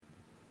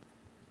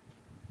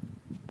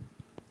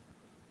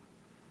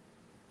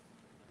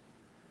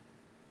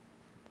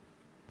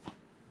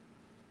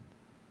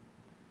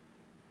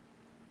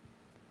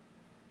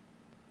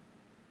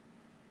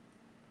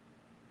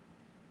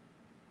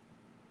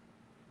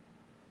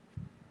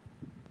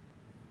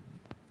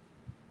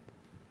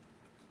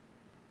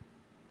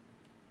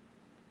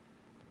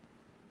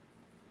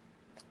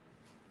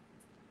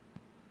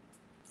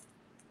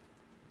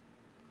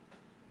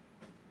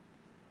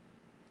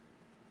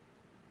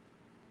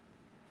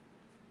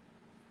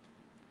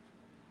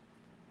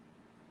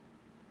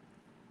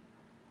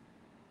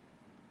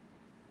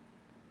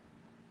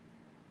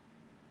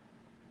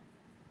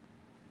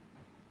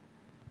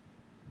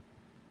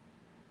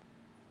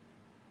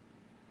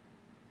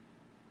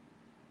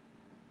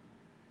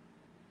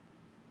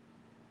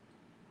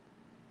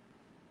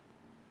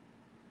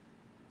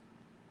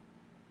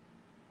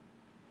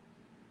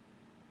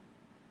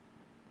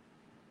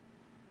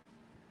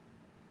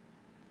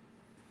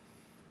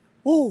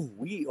Oh,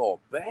 we are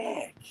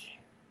back.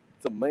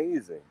 It's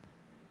amazing.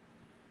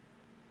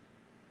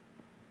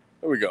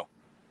 There we go.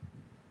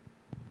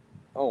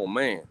 Oh,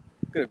 man.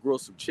 I'm going to grill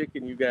some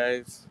chicken, you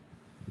guys.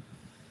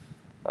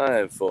 I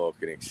am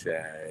fucking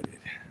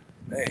excited.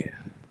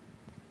 Man.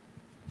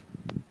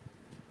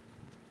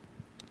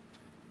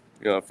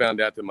 You know, I found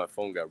out that my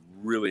phone got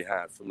really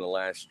hot from the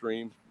last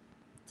stream.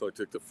 So I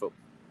took the phone.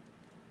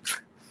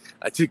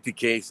 I took the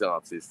case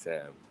off this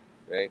time.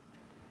 Right?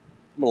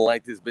 I'm going to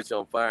light this bitch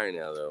on fire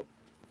now, though.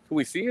 Can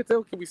we see it,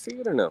 though? Can we see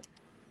it or no?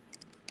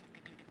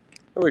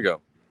 There we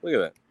go. Look at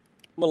that.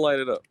 I'm going to light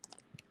it up.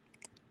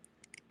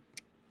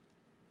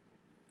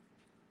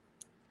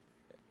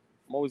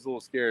 I'm always a little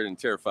scared and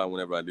terrified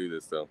whenever I do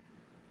this, though.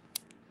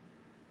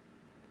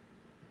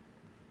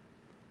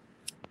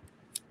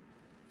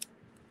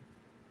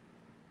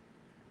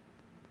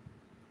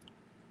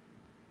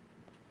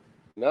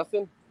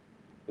 Nothing?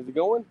 Is it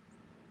going?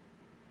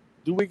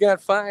 Do we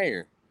got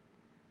fire?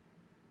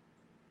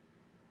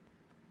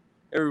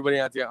 Everybody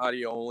out there,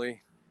 audio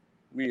only.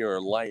 We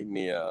are lighting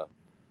the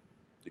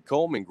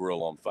Coleman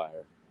grill on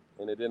fire,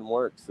 and it didn't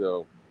work.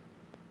 So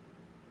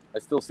I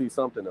still see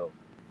something though.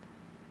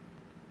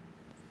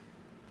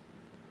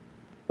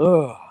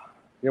 Oh,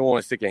 you don't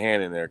want to stick a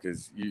hand in there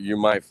because you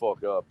might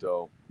fuck up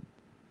though. I'm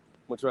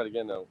gonna try it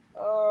again though.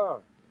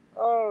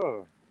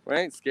 Oh,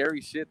 right? Scary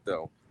shit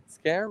though.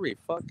 Scary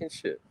fucking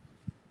shit.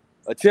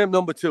 Attempt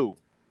number 2.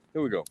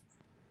 Here we go.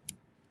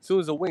 As soon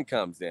as the wind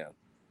comes down.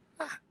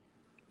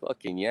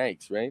 Fucking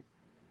yikes, right?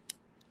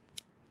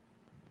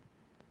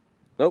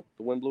 Nope,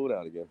 the wind blew it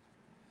out again.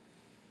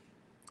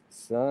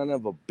 Son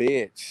of a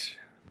bitch.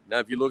 Now,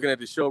 if you're looking at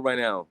the show right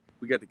now,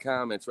 we got the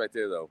comments right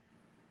there, though.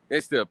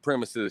 That's the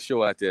premise of the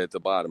show out there at the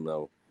bottom,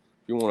 though.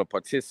 If you want to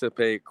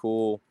participate,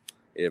 cool.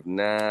 If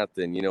not,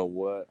 then you know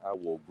what? I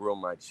will grill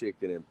my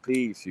chicken in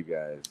peace, you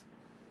guys.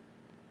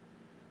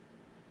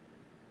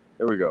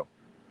 There we go.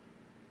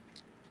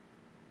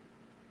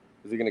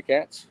 Is it going to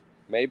catch?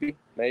 Maybe.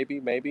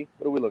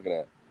 What are we looking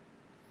at?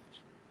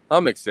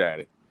 I'm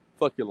excited.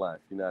 Fuck your life.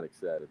 You're not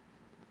excited.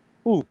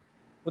 Ooh,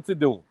 what's it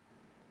doing?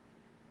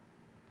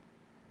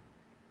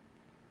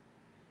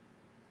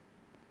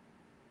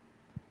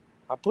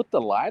 I put the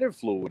lighter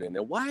fluid in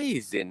there. Why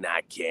is it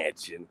not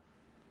catching?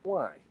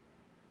 Why?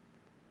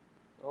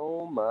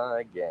 Oh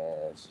my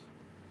gosh.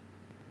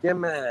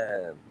 Come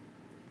on.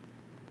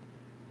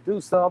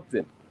 Do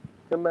something.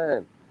 Come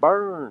on.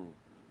 Burn.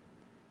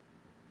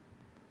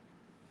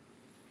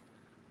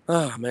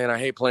 Oh man, I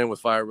hate playing with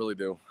fire, I really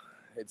do.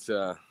 It's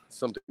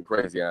something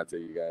crazy out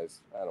there, you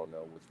guys. I don't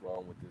know what's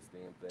wrong with this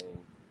damn thing.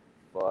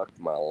 Fuck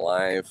my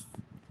life.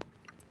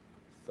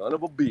 Son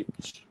of a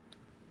bitch.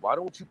 Why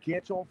don't you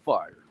catch on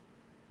fire?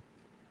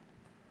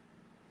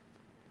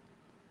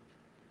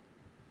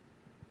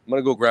 I'm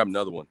gonna go grab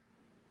another one.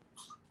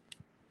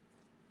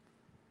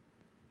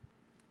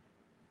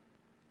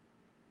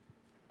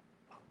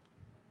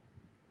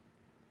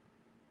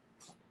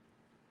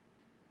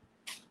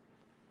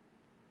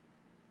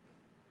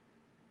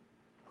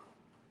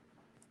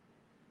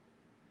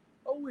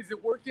 Oh, is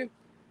it working?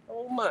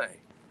 Oh my.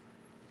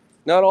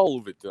 Not all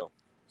of it though.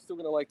 Still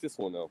gonna like this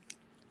one though.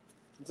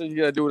 So you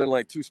gotta do it in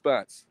like 2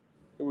 spots.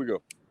 Here we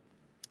go.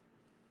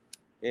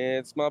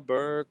 It's my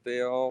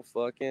birthday, I'll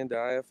fucking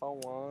die if I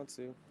want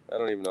to. I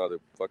don't even know how the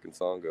fucking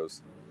song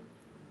goes.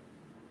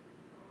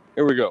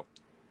 Here we go.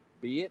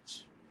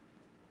 Bitch.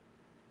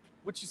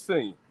 What you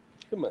saying?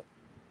 Come on.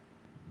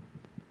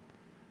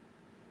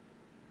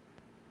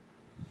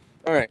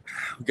 All right,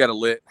 we got it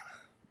lit.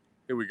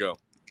 Here we go.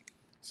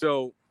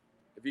 So,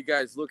 if you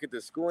guys look at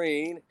the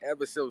screen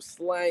ever so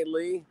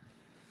slightly,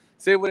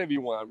 say whatever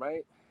you want,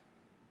 right?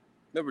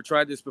 Never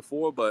tried this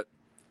before, but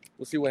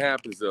we'll see what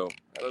happens though.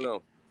 I don't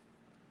know.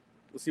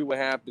 We'll see what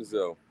happens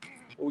though.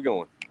 Where we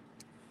going?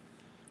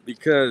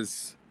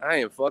 Because I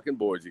am fucking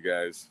bored, you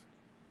guys.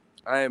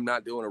 I am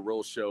not doing a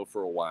real show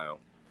for a while.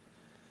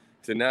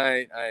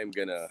 Tonight, I am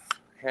going to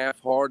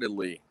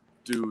half-heartedly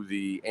do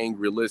the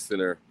Angry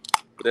Listener,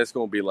 but that's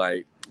going to be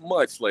like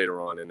much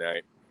later on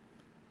tonight.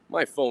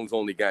 My phone's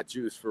only got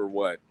juice for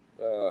what?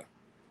 I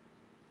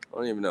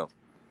don't even know.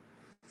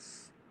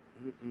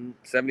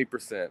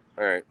 70%.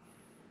 All right.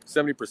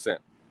 70%.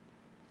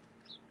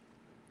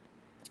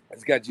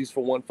 It's got juice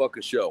for one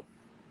fucking show.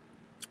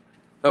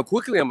 How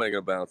quickly am I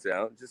going to bounce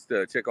out? Just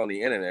check on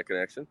the internet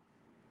connection.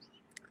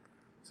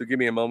 So give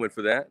me a moment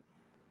for that.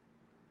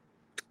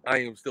 I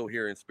am still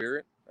here in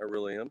spirit. I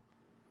really am.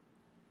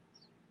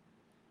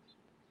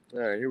 All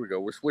right, here we go.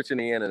 We're switching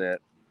the internet.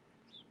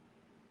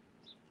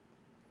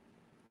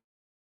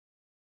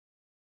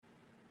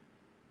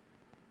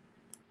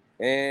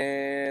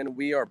 And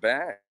we are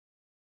back.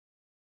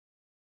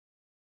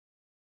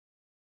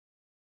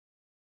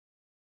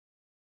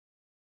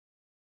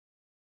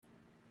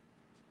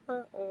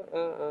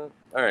 All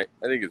right,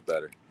 I think it's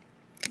better.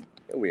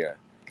 Here we are.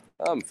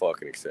 I'm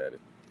fucking excited.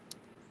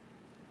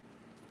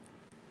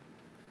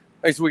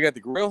 All right, so we got the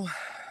grill.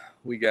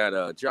 We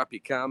got drop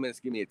your comments,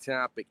 give me a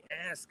topic,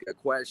 ask a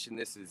question.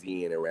 This is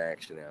the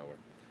interaction hour.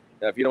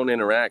 Now, if you don't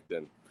interact,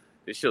 then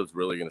This show's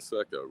really gonna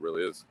suck, though. It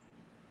really is.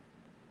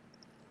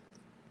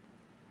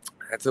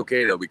 That's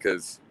okay though,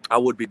 because I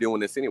would be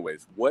doing this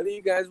anyways. Whether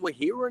you guys were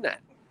here or not,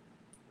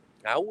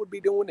 I would be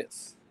doing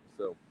this.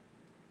 So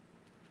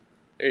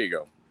there you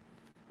go.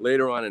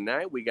 Later on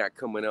tonight, we got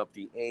coming up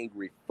the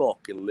Angry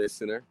Fucking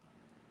Listener.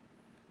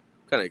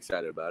 Kind of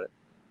excited about it.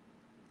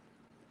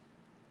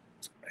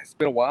 It's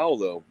been a while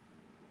though.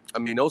 I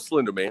mean, no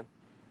Slender Man.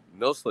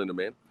 No Slender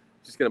Man.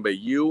 Just gonna be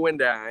you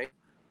and I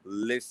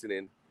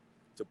listening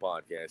to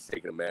podcasts,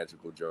 taking a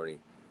magical journey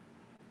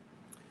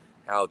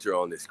out there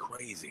on this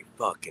crazy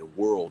fucking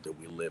world that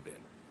we live in.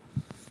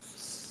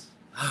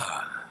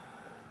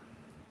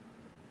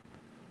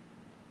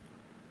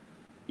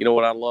 You know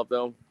what I love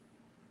though?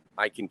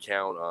 I can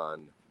count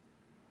on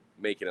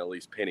making at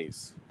least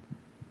pennies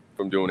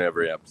from doing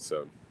every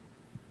episode.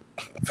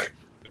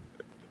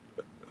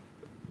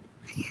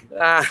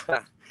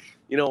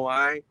 You know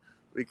why?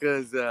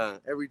 Because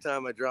every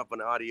time I drop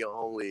an audio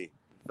only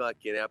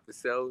fucking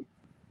episode,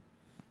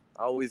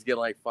 I always get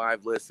like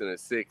 5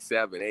 listeners, 6,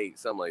 7, 8,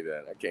 something like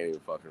that. I can't even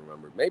fucking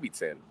remember. Maybe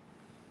 10.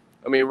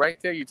 I mean, right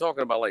there, you're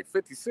talking about like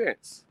 50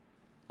 cents.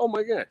 Oh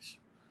my gosh.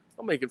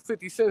 I'm making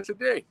 50 cents a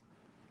day.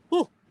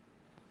 Whew.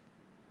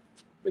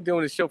 Been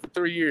doing this show for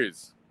 3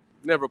 years.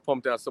 Never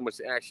pumped out so much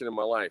action in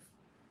my life.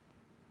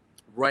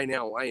 Right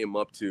now, I am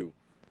up to,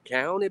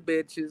 count it,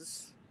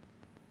 bitches,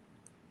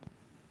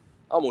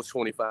 almost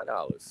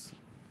 $25.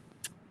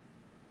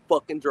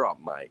 Fucking drop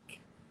mic.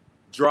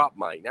 Drop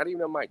mic. Not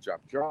even a mic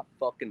drop. Drop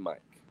fucking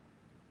mic.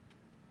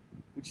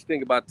 What you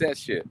think about that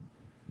shit?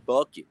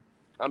 Fuck it.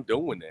 I'm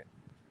doing that.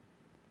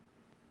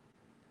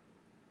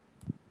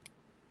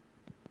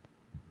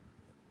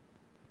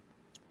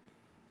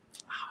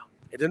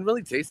 It doesn't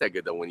really taste that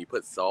good, though, when you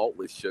put salt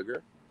with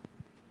sugar.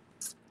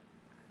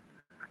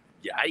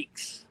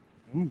 Yikes.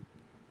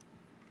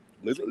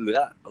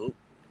 Oh,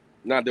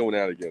 not doing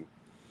that again.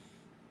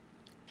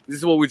 This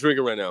is what we're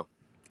drinking right now.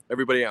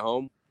 Everybody at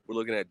home, we're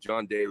looking at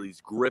John Daly's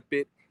Grip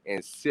It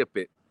and Sip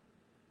It.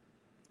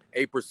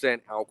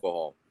 8%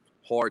 alcohol.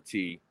 Hard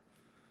tea.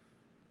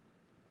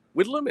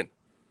 With lemon.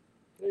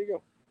 There you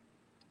go.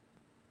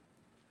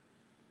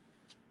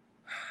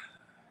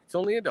 It's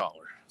only $1.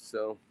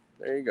 So,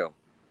 there you go.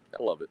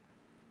 I love it.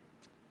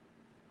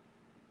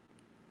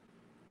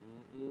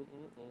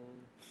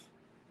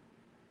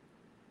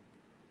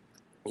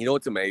 You know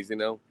what's amazing,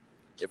 though?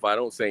 If I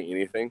don't say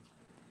anything,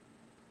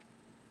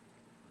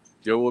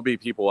 there will be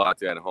people out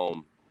there at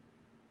home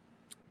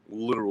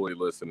literally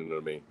listening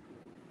to me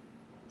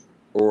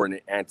or in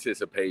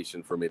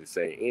anticipation for me to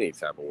say any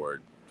type of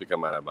word to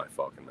come out of my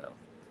fucking mouth.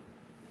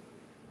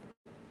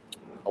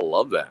 I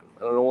love that.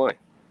 I don't know why.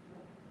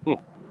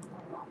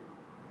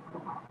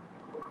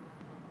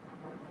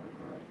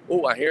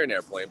 Oh, I hear an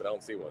airplane, but I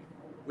don't see one.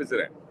 Where's it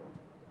at?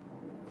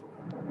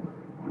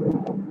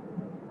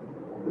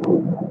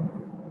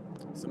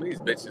 Some of these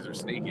bitches are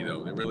sneaky,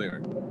 though. They really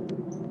are.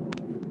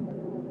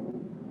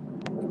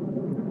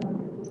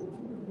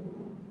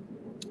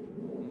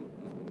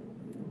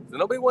 So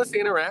nobody wants to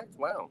interact?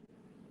 Wow.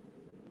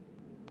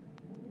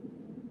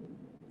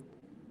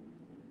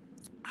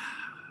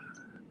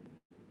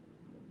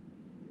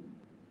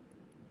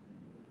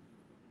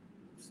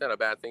 It's not a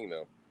bad thing,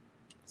 though.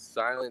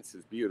 Silence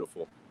is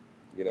beautiful,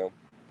 you know?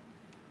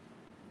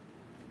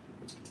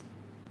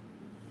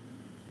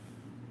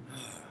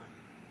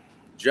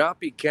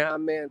 Drop your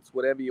comments,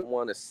 whatever you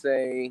want to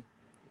say.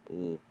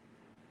 So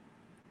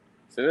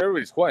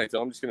everybody's quiet, so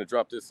I'm just going to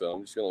drop this. So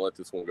I'm just going to let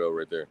this one go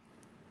right there.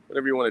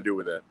 Whatever you want to do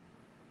with that.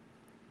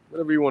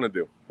 Whatever you want to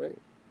do, right?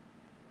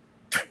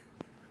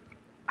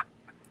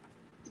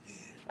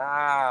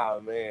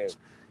 Man.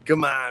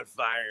 Come on,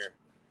 fire.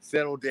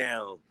 Settle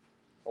down.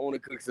 I want to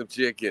cook some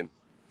chicken.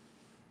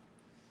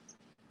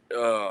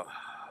 Oh,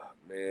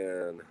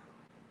 man.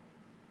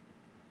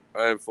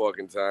 I'm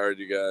fucking tired,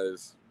 you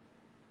guys.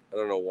 I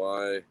don't know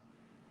why.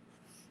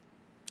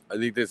 I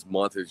think this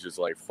month is just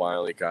like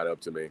finally caught up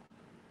to me.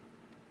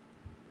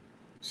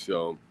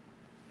 So,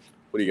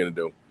 what are you going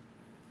to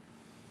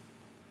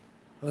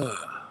do?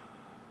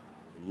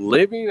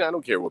 Living, I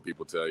don't care what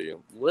people tell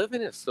you.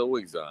 Living is so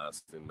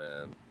exhausting,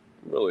 man.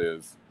 It really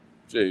is.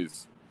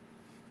 Jeez.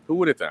 Who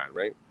would have thought,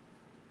 right?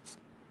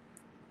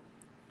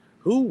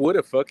 Who would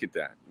have fucking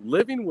thought?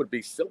 Living would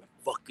be so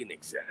fucking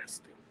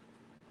exhausting.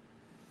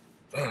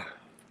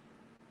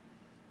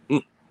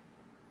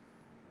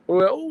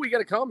 Oh, we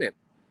got a comment.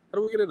 How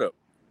do we get it up?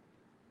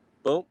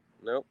 Boom.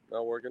 Nope,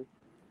 not working.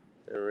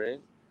 All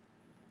right.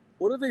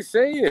 What are they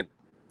saying?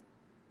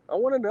 I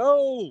want to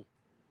know.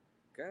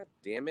 God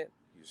damn it.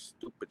 You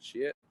stupid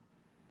shit.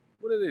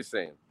 What are they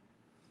saying?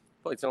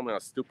 Probably telling me how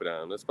stupid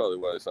I am. That's probably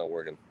why it's not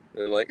working.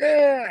 They're like,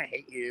 I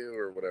hate you,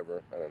 or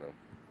whatever. I don't know.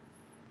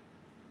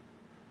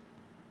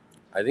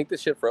 I think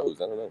this shit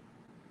froze. I don't know.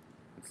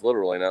 It's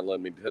literally not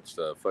letting me touch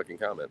the fucking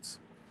comments.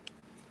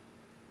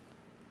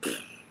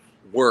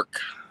 Work.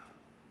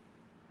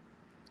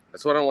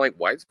 That's why I don't like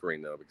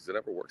widescreen, though, because it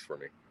never works for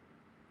me.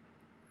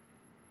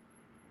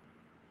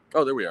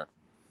 Oh, there we are.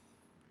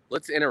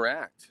 Let's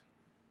interact.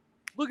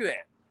 Look at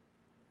that.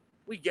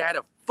 We got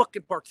a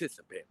fucking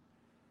participant.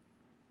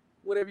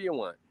 Whatever you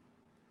want.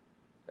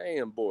 I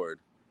am bored.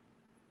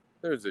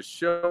 There's a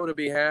show to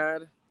be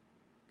had.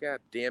 God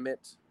damn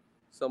it.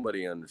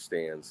 Somebody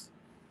understands.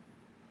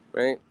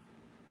 Right?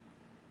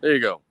 There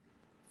you go.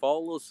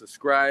 Follow,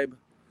 subscribe.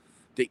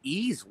 The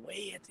E's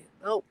way at the...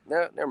 Oh,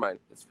 no, never mind.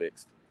 It's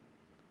fixed.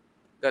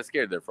 Got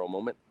scared there for a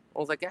moment. I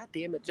was like, God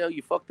damn it, Joe,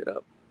 you fucked it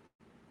up.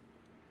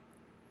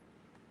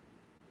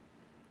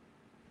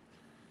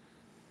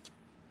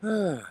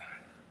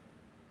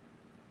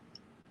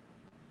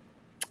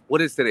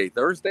 What is today?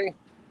 Thursday?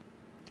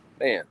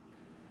 Man.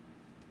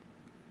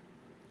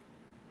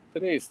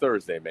 Today is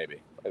Thursday, maybe.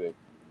 I think.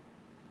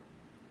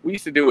 We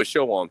used to do a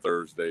show on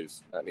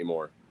Thursdays. Not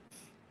anymore.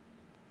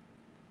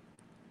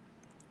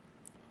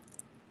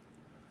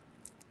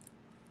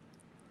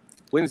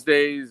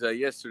 Wednesdays.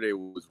 Yesterday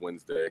was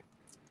Wednesday.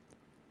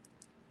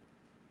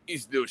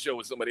 Used to do a show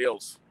with somebody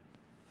else.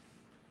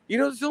 You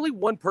know, there's only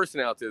one person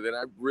out there that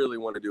I really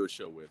want to do a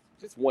show with.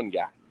 Just one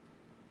guy.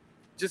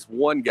 Just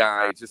one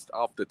guy, just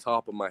off the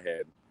top of my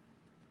head.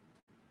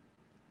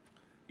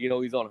 You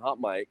know, he's on Hot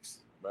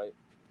Mics, right?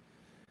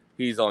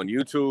 He's on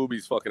YouTube.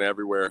 He's fucking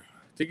everywhere.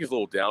 I think he's a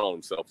little down on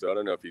himself, though. I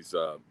don't know if he's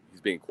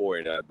being coy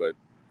or not, but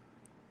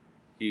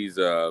he's...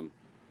 I'm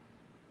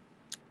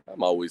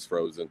always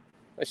frozen.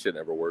 That shit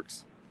never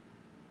works.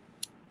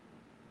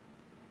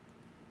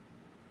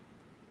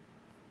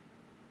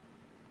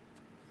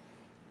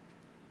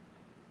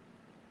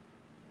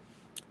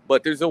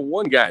 But there's a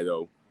one guy,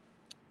 though.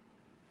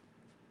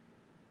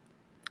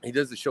 He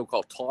does a show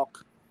called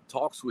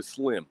Talks with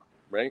Slim,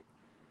 right?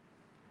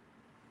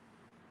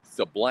 It's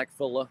a black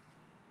fella.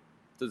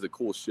 Does a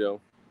cool show.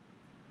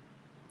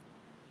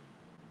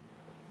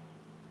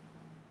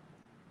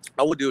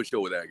 I would do a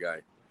show with that guy.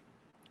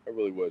 I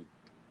really would.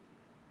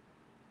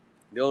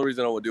 The only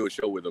reason I would do a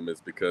show with him is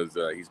because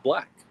he's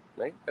black,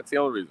 right? That's the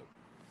only reason.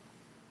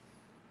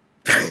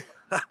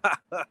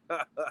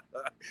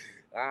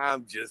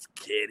 I'm just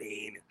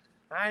kidding.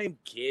 I'm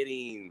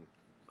kidding.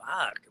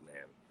 Fuck,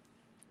 man.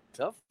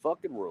 Tough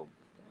fucking room.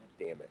 God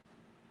damn it.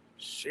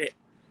 Shit.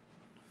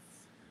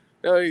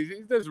 No,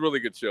 he does a really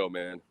good show,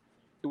 man.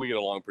 I think we get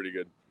along pretty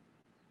good.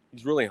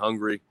 He's really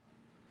hungry.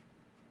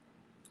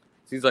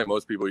 Seems like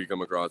most people you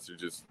come across are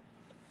just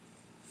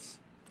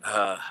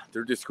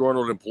they're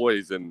disgruntled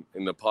employees in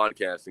the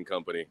podcasting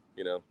company,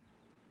 you know.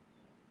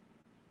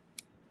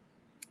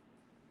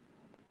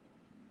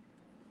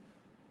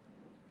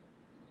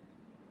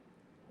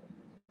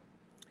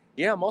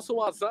 Yeah, I'm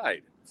also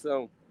outside.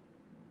 So,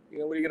 you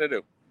know, what are you going to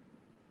do?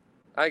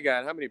 I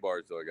got, how many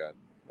bars do I got?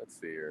 Let's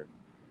see here.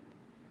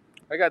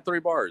 I got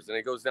 3 bars, and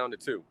it goes down to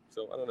 2.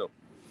 So, I don't know.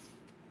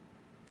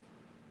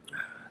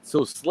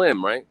 So,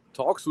 Slim, right?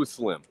 Talks with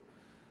Slim.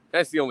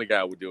 That's the only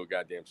guy I would do a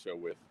goddamn show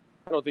with.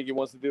 I don't think he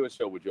wants to do a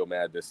show with Joe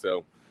Madness,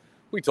 so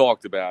we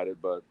talked about it,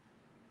 but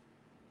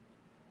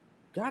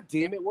God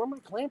damn it, where are my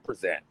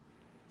clampers at?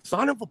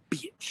 Son of a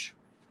bitch.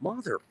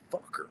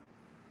 Motherfucker.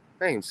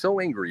 I am so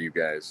angry, you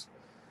guys.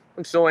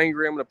 I'm so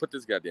angry, I'm going to put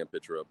this goddamn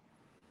picture up.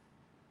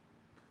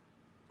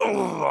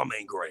 Oh, I'm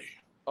angry.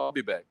 I'll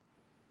be back.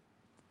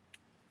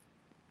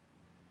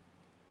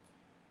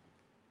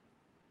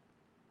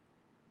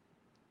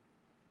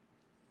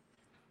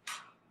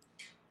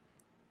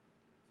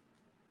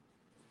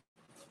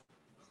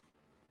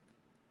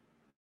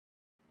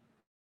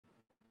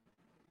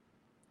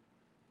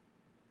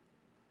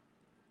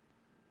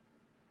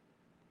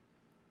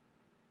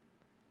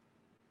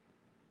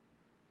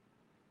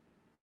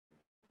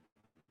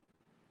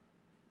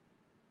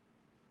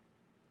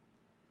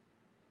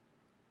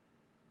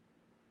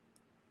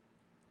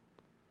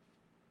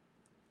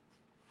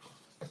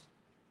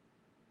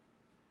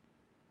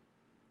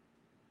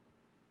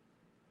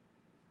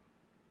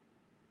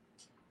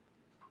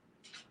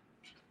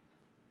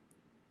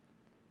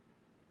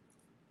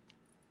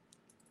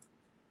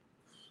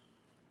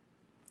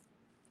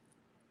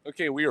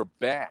 Okay, we are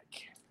back.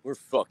 We're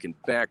fucking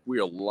back. We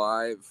are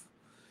live.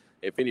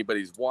 If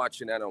anybody's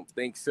watching, I don't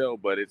think so,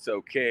 but it's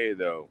okay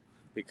though,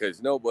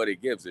 because nobody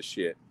gives a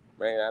shit.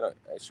 Man, I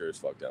sure as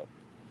fuck don't.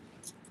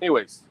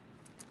 Anyways,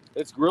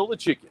 let's grill the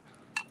chicken.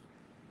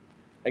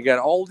 I got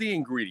all the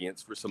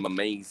ingredients for some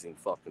amazing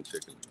fucking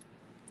chicken.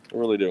 I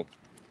really do.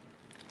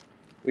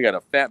 We got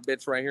a fat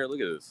bitch right here. Look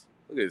at this.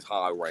 Look at this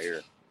hog right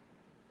here.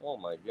 Oh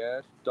my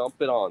gosh. Dump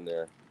it on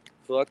there.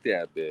 Fuck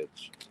that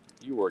bitch.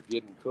 You are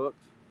getting cooked.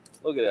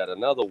 Look at that.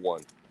 Another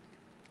one.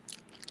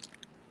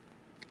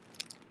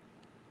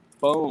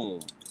 Boom.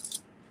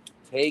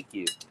 Take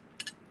it.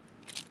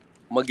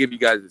 I'm going to give you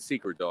guys a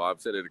secret, though.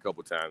 I've said it a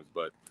couple times,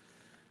 but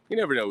you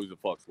never know who the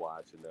fuck's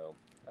watching, though.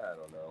 I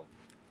don't know.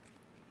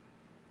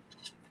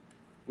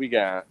 We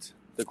got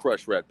the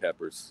crushed red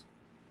peppers.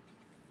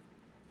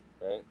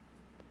 Right?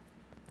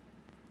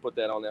 Put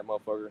that on that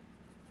motherfucker.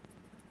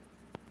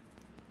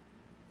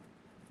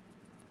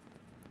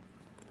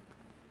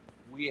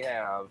 We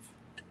have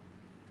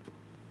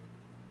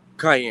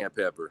cayenne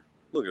pepper.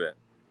 Look at that.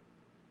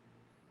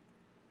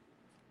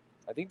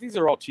 I think these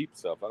are all cheap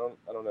stuff. I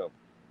don't know.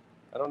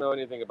 I don't know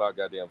anything about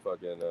goddamn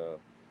fucking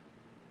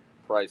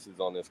prices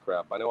on this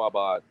crap. I know I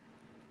bought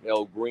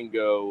El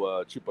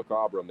Gringo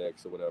Chupacabra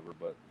mix or whatever,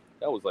 but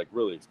that was like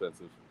really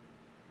expensive.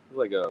 It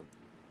was like I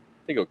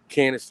think a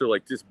canister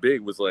like this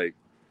big was like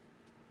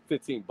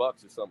 $15 or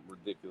something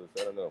ridiculous.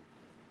 I don't know.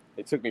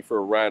 They took me for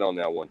a ride on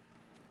that one.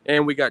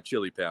 And we got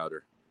chili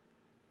powder.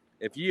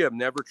 If you have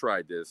never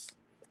tried this,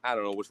 I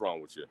don't know what's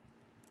wrong with you.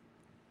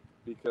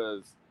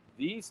 Because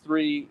these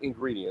 3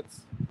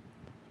 ingredients,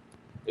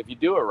 if you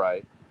do it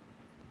right,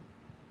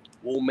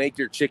 will make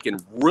your chicken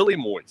really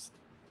moist.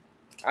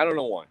 I don't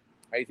know why.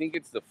 I think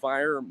it's the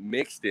fire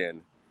mixed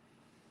in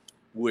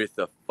with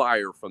the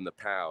fire from the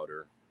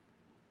powder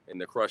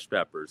and the crushed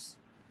peppers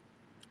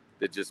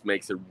that just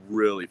makes it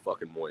really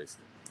fucking moist.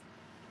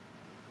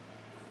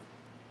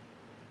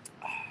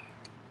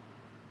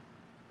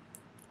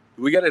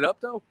 We got it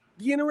up, though?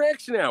 The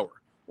interaction hour.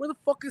 Where the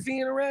fuck is the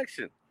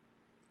interaction?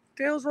 What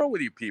the hell's wrong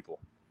with you people?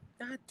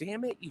 God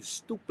damn it, you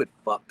stupid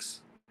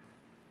fucks.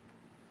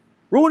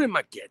 Ruining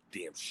my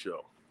goddamn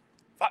show.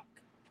 Fuck.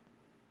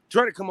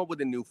 Try to come up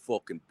with a new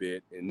fucking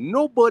bit, and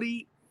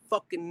nobody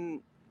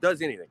fucking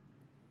does anything.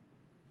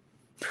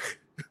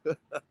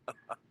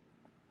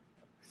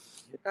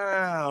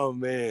 Oh,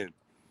 man.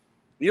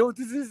 You know what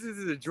this is? This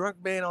is a drunk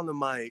man on the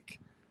mic.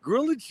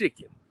 Grilling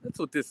chicken. That's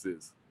what this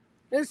is.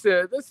 That's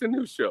a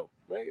new show,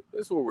 right?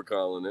 That's what we're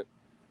calling it.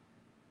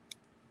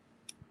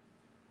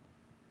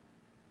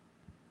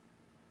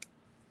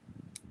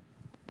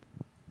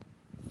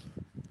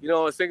 You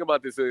know, I was thinking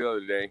about this the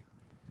other day.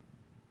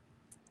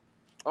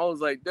 I was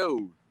like,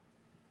 dude,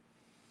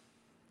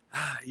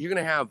 you're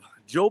going to have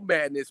Joe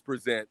Madness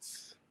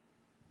presents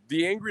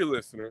The Angry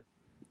Listener,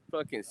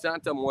 fucking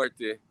Santa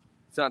Muerte,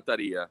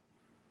 Santeria,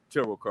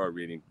 tarot card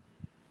reading.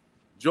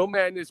 Joe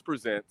Madness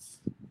presents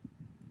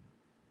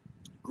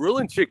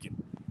Grilling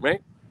Chicken,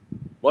 right?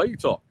 While you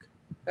talk.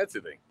 That's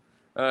the thing.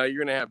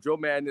 You're going to have Joe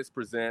Madness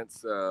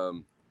presents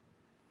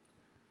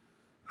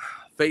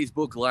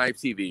Facebook Live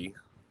TV.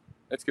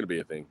 That's going to be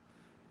a thing.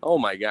 Oh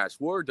my gosh,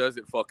 where does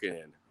it fucking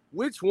end?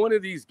 Which one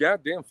of these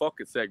goddamn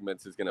fucking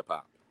segments is going to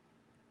pop?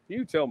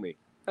 You tell me.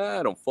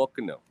 I don't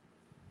fucking know.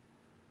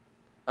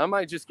 I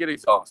might just get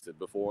exhausted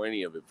before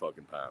any of it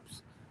fucking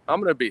pops. I'm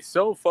going to be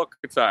so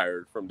fucking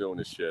tired from doing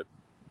this shit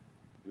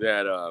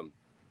that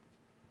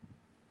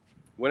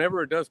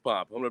whenever it does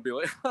pop, I'm going to be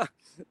like,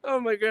 oh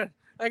my God,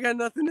 I got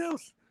nothing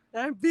else.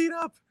 I'm beat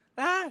up.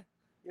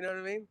 You know what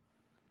I mean?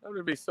 I'm going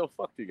to be so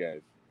fucked, you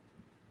guys.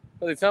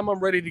 By the time I'm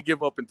ready to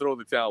give up and throw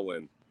the towel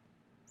in,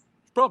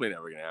 it's probably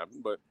never going to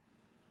happen, but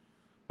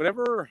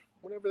whenever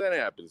that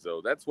happens,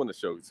 though, that's when the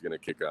show is going to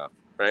kick off,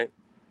 right?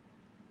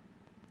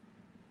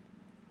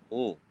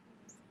 You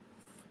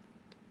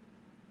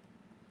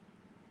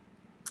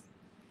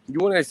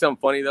want to hear something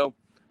funny, though?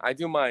 I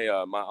do my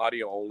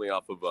audio only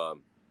off of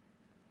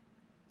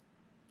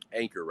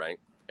Anchor, right?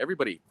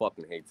 Everybody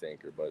fucking hates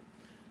Anchor, but,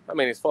 I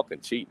mean, it's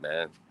fucking cheap,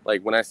 man.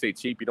 Like, when I say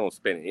cheap, you don't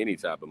spend any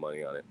type of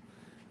money on it.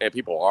 And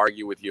people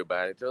argue with you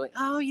about it. They're like,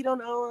 oh, you don't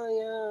know.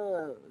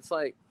 Yeah. It's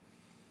like,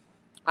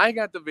 I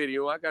got the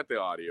video. I got the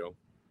audio.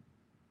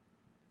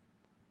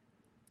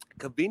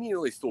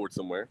 Conveniently stored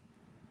somewhere.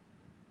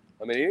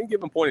 I mean, at any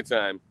given point in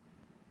time,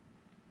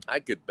 I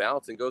could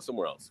bounce and go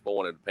somewhere else if I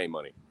wanted to pay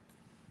money.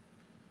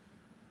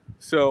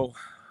 So,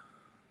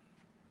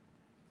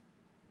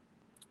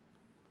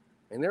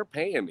 and they're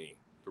paying me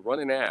to run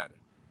an ad.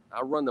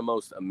 I run the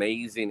most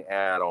amazing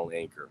ad on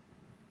Anchor.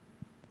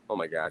 Oh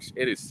my gosh,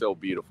 it is so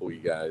beautiful, you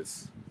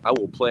guys. I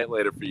will play it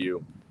later for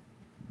you.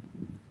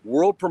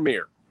 World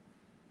premiere,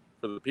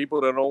 for the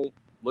people that don't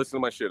listen to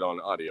my shit on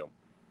audio,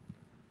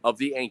 of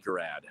the Anchor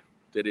ad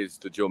that is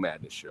the Joe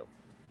Madness Show.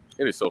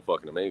 It is so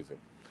fucking amazing.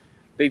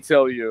 They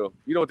tell you,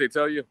 you know what they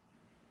tell you?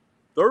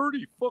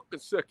 30 fucking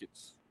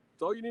seconds.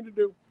 That's all you need to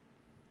do.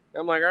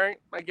 I'm like, all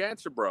right, I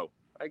got you, bro.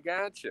 I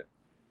got you.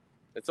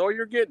 That's all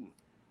you're getting.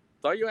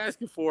 That's all you're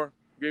asking for.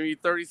 Give me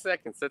 30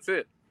 seconds. That's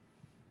it.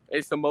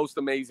 It's the most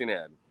amazing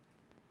ad.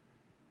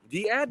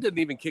 The ad didn't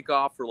even kick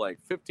off for like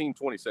 15,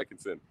 20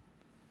 seconds in.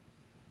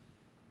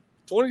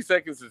 20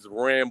 seconds is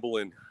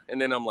rambling. And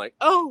then I'm like,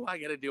 oh, I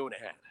got to do an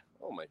ad.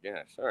 Oh, my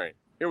gosh. All right.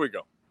 Here we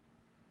go.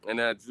 And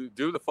then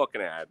do the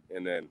fucking ad.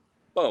 And then,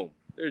 boom.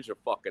 There's your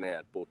fucking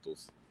ad,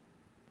 putos.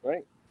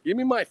 Right? Give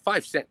me my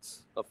 5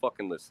 cents of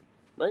fucking listen.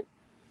 Right?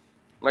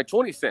 My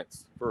 20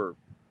 cents for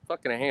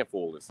fucking a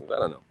handful of listens. I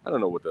don't know. I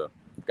don't know what the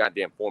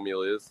goddamn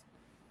formula is.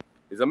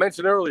 As I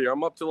mentioned earlier,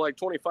 I'm up to like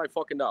 $25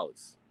 fucking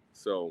dollars.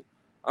 So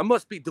I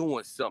must be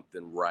doing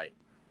something right.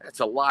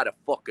 That's a lot of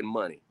fucking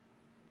money.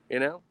 You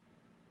know?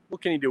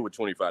 What can you do with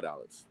 $25?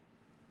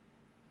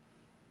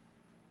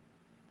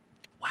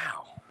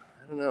 Wow.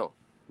 I don't know.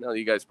 Now that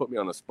you guys put me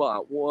on the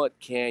spot, what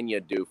can you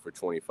do for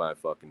 $25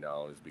 fucking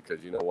dollars?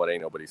 Because you know what?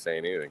 Ain't nobody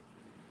saying anything.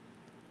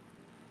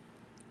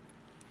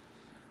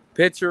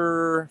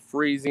 Picture,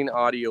 freezing,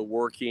 audio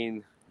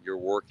working. You're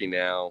working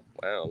now.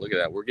 Wow, look at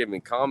that. We're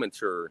giving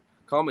commentary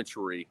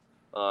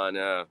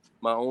on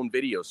my own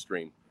video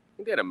stream.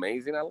 Isn't that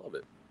amazing? I love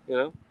it. You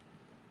know?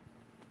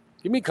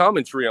 Give me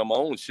commentary on my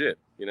own shit,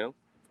 you know?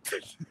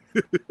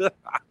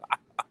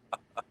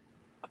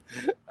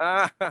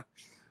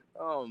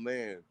 Oh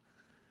man,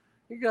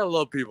 you gotta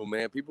love people,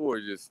 man. People are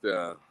just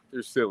they're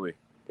silly,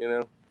 you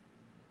know.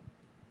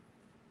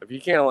 If you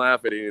can't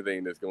laugh at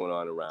anything that's going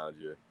on around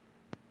you,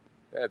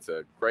 that's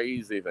a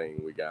crazy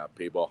thing we got,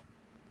 people.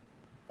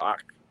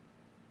 Fuck.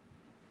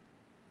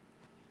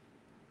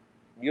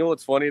 You know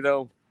what's funny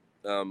though?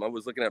 I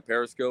was looking at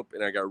Periscope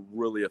and I got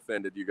really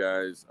offended, you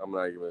guys. I'm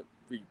not even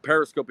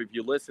Periscope. If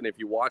you listen, if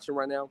you're watching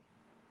right now,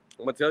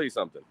 I'm gonna tell you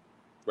something,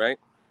 right?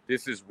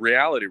 This is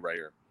reality right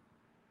here.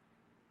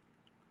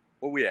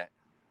 Where we at?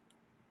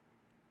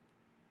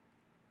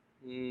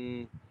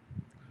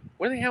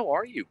 Where the hell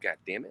are you? God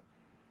damn it!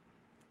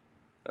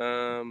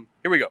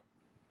 Here we go.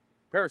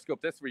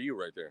 Periscope. That's for you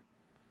right there.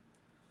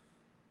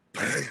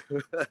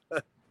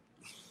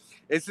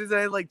 It says I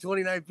had like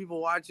 29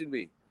 people watching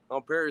me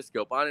on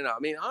Periscope. On and off.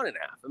 On and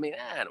off.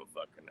 I don't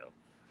fucking know.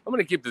 I'm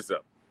gonna keep this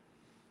up.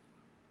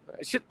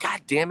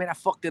 God damn it! I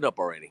fucked it up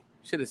already.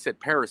 Should have said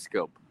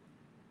Periscope.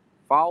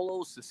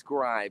 Follow,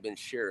 subscribe, and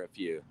share if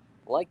you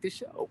like the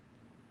show.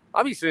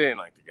 Obviously, I didn't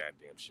like the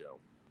goddamn show.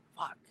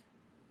 Fuck.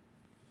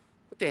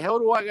 What the hell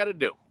do I gotta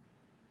do?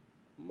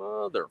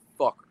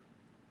 Motherfucker.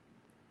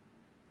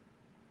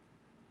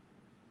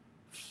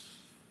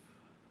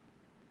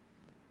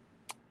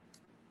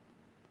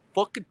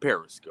 Fucking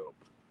Periscope.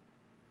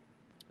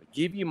 I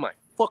give you my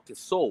fucking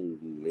soul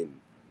and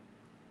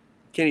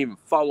can't even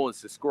follow and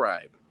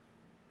subscribe.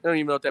 I don't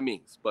even know what that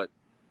means, but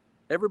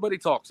everybody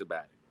talks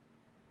about it.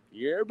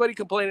 Everybody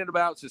complaining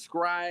about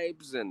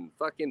subscribes and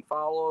fucking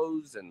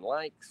follows and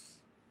likes.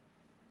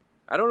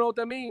 I don't know what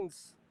that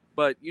means,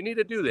 but you need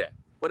to do that.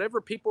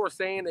 Whatever people are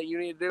saying that you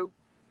need to do,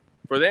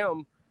 for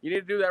them, you need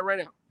to do that right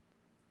now.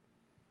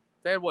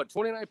 They had,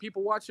 29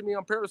 people watching me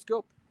on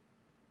Periscope?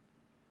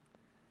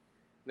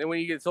 Then when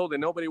you get told that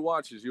nobody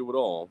watches you at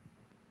all.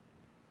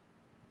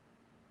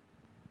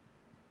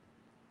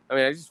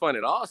 I just find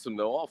it awesome,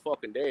 though, all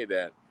fucking day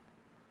that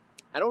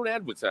I don't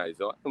advertise,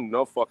 though. I don't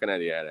know fucking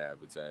idea how to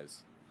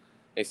advertise.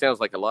 It sounds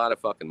like a lot of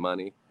fucking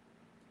money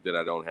that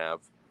I don't have.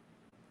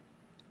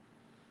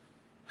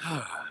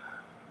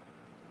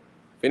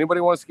 If anybody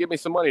wants to give me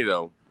some money,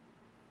 though,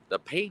 the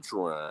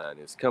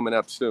Patreon is coming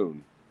up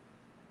soon.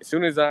 As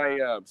soon as I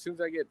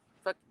get,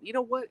 you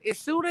know what? As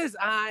soon as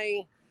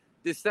I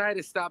decide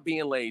to stop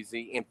being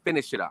lazy and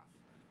finish it off,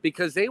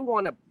 because they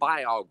want a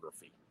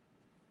biography.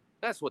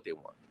 That's what they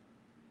want.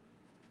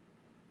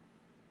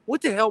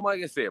 What the hell am I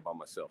gonna say about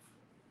myself?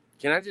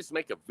 Can I just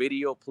make a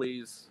video,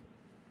 please?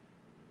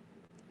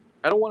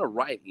 I don't want to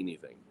write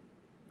anything.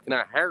 Can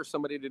I hire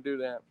somebody to do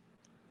that?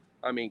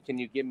 Can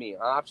you give me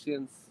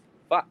options?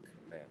 Fuck,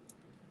 man.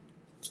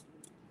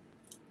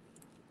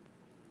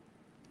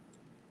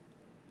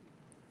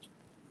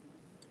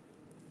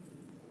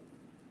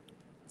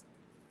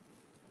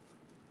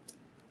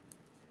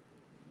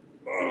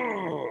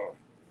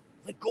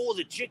 Let go of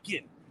the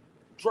chicken.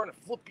 I'm trying to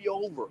flip you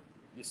over,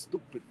 you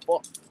stupid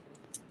fuck.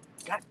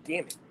 God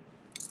damn it.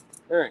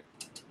 All right.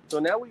 So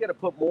now we got to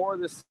put more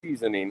of the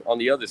seasoning on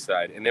the other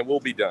side, and then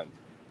we'll be done,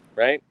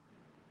 right?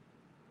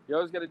 You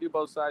always got to do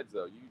both sides,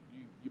 though.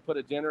 You put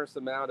a generous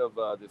amount of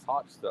this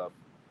hot stuff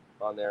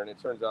on there, and it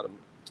turns out,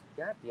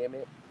 God damn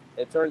it,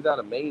 it turns out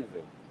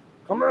amazing.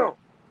 Come on.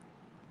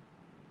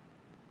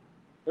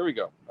 Here we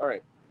go. All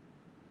right.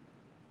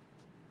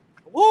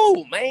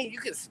 Whoa, man, you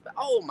can,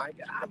 oh my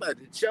God, I'm about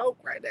to choke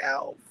right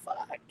now.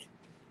 Fuck.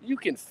 You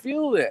can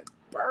feel that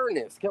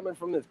burness coming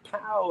from this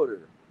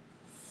powder.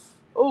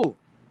 Oh.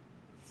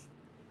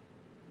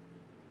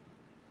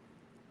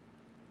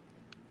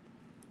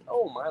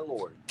 Oh, my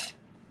Lord.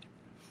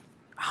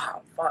 Ah,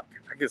 fuck.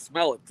 I can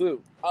smell it,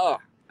 too. Oh,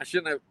 I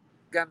shouldn't have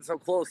gotten so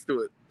close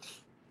to it.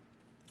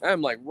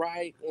 I'm like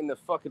right in the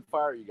fucking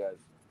fire, you guys.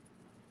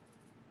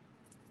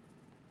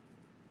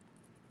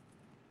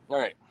 All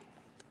right.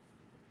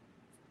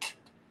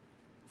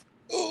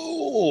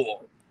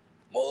 Oh,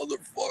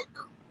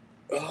 motherfucker.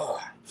 Oh,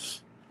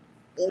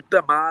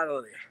 puta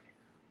madre.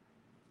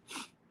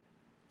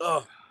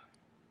 Oh,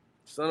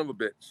 son of a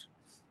bitch.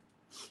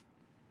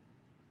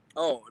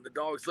 Oh, and the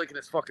dog's licking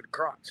his fucking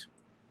crotch.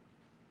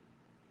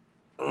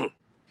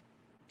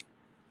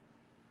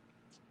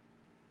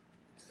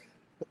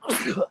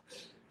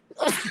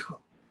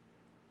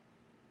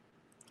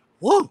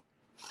 Whoa.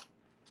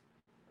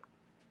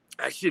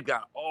 That shit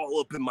got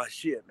all up in my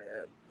shit,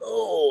 man.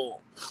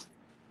 Oh.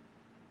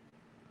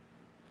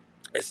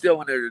 And still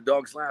in there, the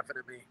dog's laughing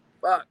at me.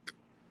 Fuck.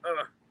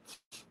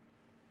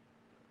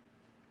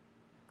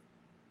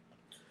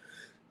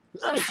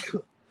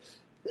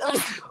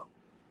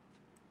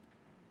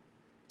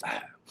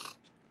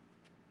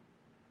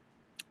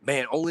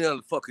 Man, only on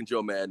the fucking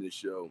Joe Madden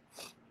show.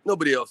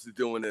 Nobody else is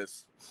doing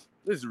this.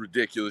 This is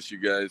ridiculous, you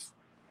guys.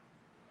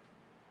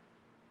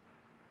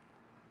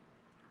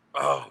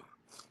 Oh.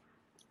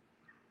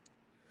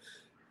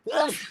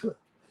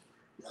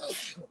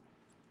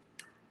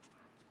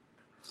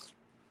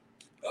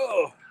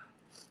 Oh.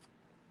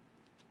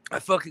 I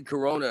fucking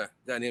Corona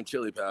goddamn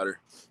chili powder.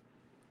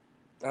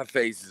 My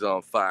face is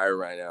on fire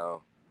right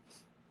now.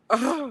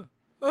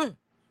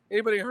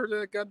 Anybody heard of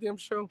that goddamn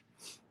show?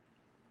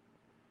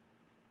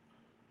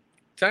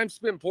 Time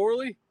spent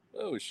poorly?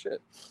 Oh, shit.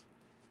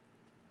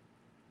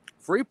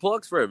 Free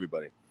plugs for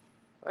everybody.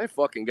 My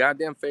fucking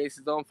goddamn face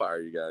is on fire,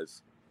 you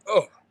guys.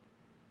 Oh.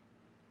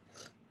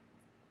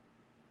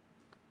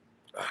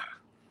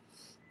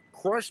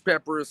 Crushed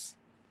peppers,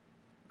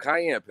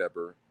 cayenne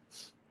pepper,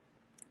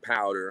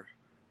 powder.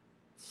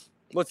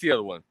 What's the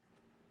other one?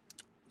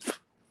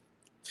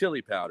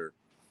 Chili powder.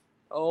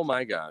 Oh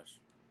my gosh.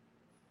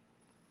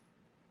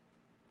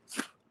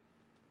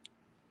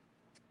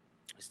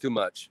 It's too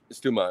much. It's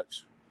too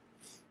much.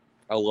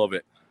 I love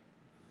it.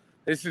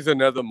 This is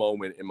another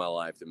moment in my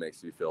life that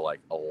makes me feel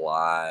like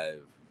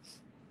alive.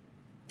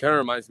 Kind of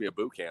reminds me of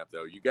boot camp,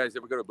 though. You guys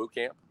ever go to boot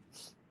camp?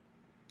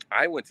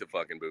 I went to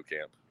fucking boot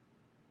camp.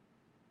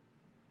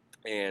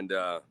 And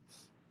I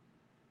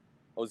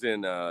was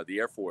in the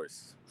Air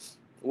Force.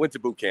 I went to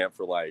boot camp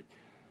for like,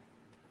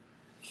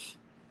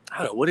 I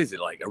don't know, what is it,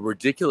 like a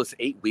ridiculous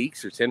 8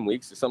 weeks or 10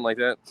 weeks or something like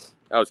that?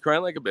 I was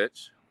crying like a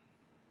bitch.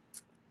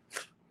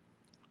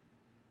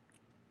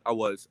 I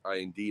was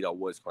crying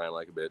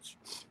like a bitch.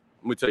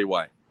 Let me tell you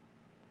why.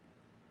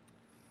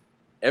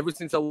 Ever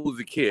since I was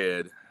a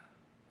kid,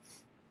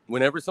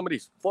 whenever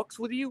somebody fucks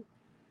with you,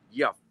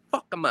 you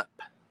fuck them up,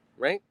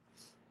 right?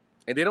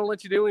 And they don't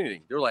let you do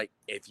anything. They're like,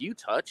 if you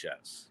touch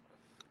us,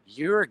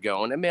 you're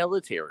going to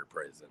military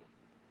prison.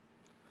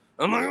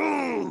 I'm like,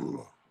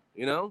 oh,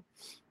 you know?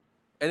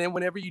 And then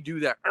whenever you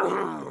do that,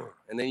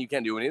 and then you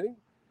can't do anything,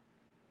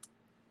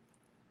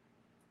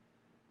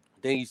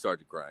 then you start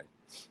to cry.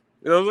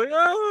 And I was like,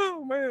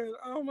 oh, man,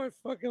 oh, my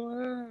fucking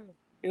life.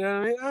 You know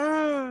what I mean?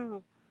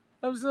 Oh,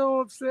 I'm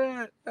so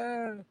upset.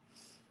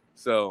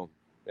 So,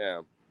 yeah.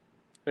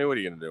 Hey, what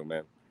are you going to do,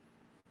 man?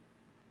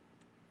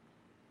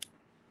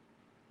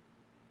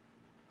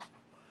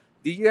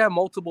 Do you have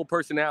multiple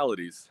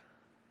personalities?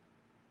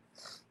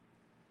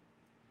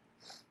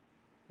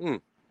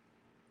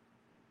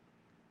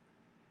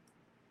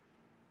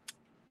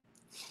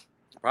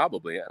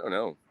 Probably. I don't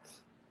know.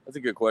 That's a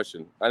good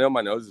question. I know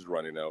my nose is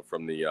running though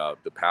from the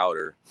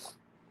powder.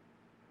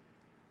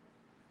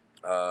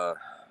 Can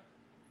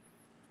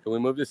we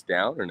move this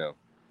down or no?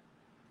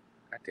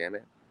 God damn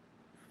it.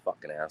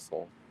 Fucking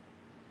asshole.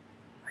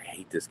 I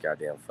hate this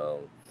goddamn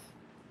phone.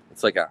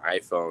 It's like an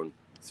iPhone.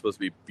 It's supposed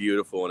to be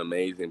beautiful and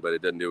amazing, but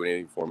it doesn't do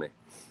anything for me.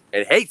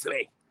 It hates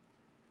me.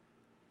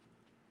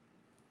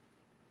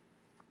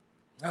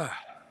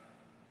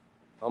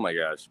 Oh my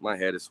gosh. My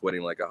head is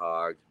sweating like a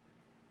hog.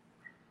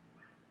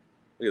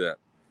 Look at that.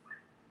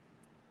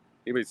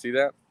 Anybody see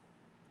that?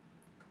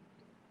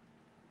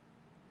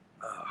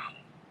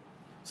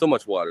 So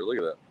much water. Look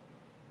at that.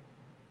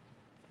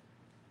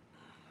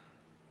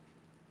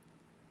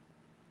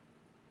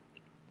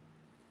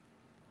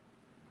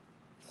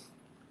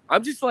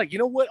 I'm just like, you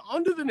know what?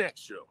 On to the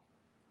next show.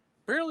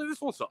 Apparently this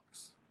one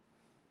sucks.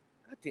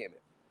 God damn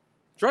it.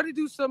 Try to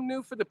do something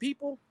new for the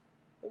people.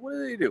 What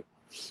do?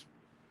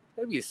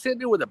 Maybe you sit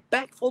there with a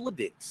bag full of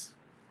dicks.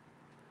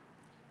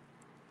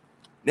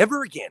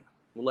 Never again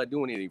will I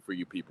do anything for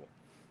you people.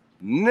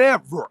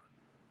 Never.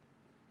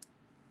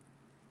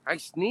 I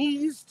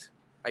sneezed.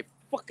 I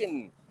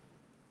fucking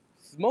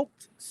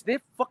smoked,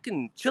 sniffed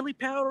fucking chili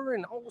powder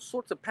and all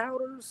sorts of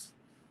powders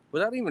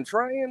without even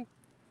trying.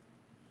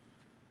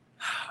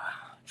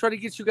 Try to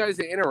get you guys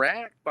to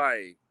interact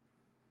by...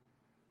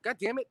 God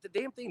damn it, the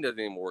damn thing doesn't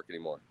even work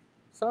anymore.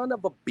 Son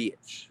of a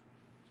bitch.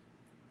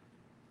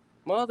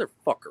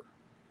 Motherfucker.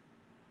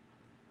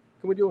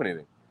 Can we do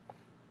anything?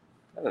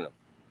 I don't know.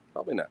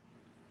 Probably not.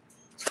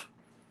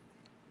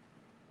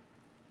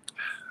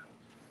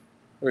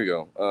 There we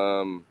go.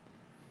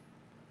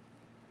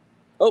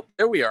 Oh,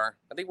 there we are.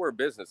 I think we're in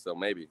business, though,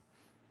 maybe.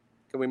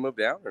 Can we move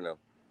down or no?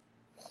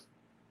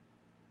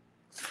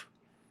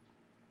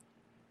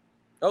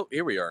 Oh,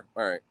 here we are.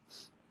 All right.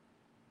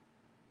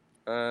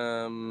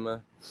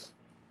 And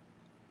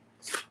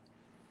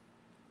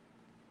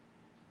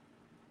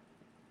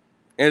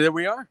there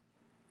we are.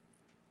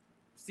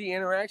 It's the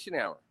interaction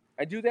hour.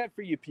 I do that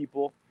for you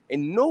people,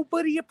 and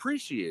nobody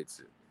appreciates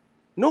it.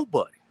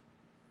 Nobody.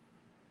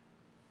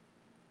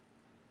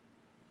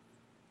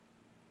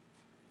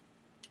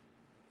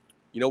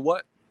 You know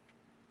what?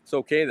 It's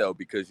okay, though,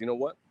 because you know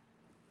what?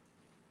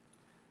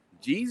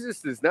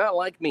 Jesus is not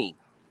like me,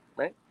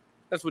 right?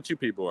 That's what you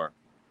people are.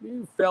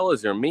 You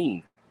fellas are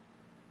mean.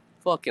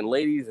 Fucking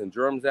ladies and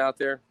germs out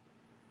there.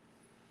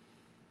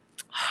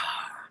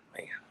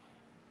 Man.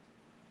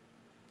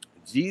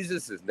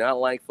 Jesus is not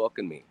like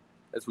fucking me.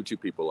 That's what you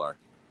people are.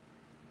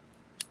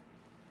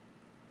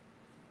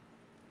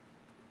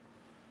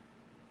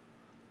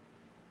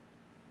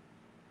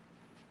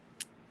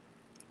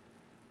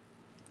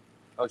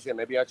 Oh, shit,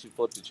 maybe I should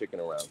flip the chicken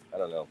around. I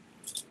don't know.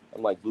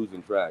 I'm like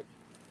losing track.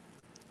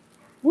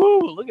 Woo,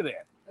 look at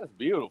that. That's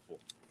beautiful.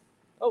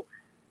 Oh,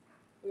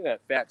 look at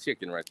that fat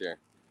chicken right there.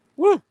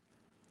 Woo.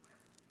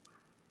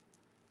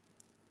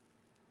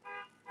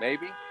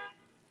 Maybe.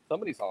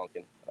 Somebody's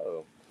honking.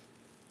 Uh-oh.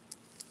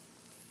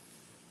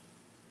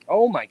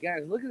 Oh, my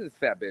God. Look at this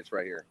fat bitch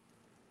right here.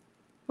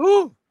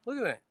 Woo, look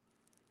at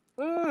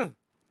that.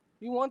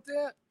 You want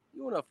that?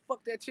 You want to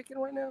fuck that chicken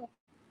right now?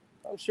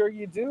 I'm sure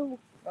you do.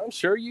 I'm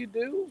sure you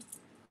do.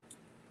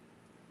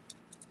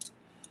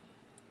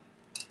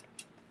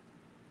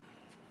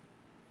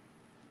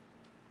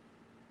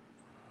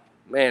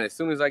 Man, as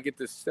soon as I get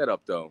this set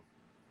up, though,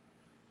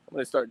 I'm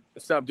going to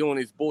stop doing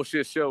these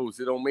bullshit shows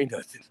that don't mean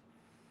nothing.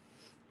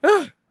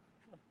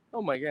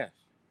 Oh, my gosh.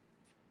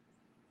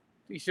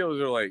 These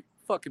shows are like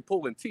fucking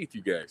pulling teeth,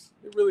 you guys.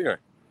 They really are.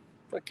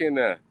 Fucking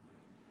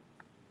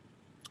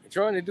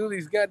trying to do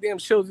these goddamn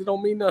shows that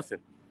don't mean nothing.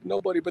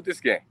 Nobody but this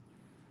guy.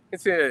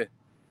 It's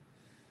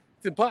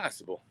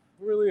impossible.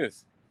 It really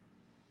is.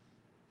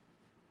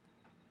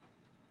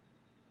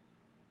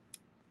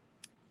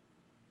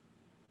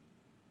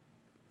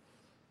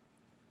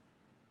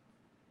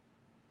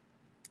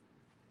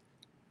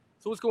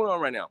 So what's going on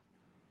right now?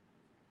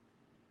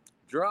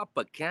 Drop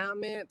a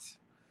comment.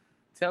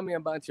 Tell me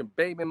about your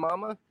baby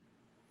mama.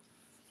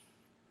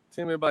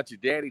 Tell me about your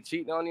daddy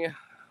cheating on you.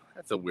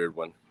 That's a weird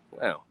one.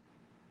 Wow.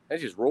 That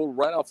just rolled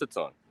right off the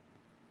tongue.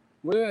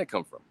 Where did that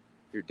come from?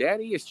 Your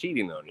daddy is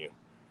cheating on you.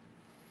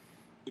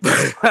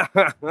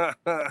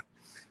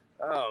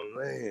 Oh,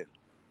 man.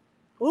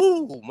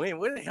 Oh, man.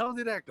 Where the hell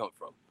did that come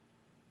from?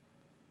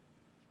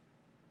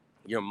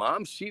 Your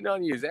mom's cheating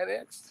on you? Is that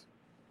next?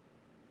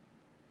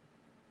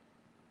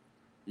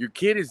 Your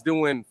kid is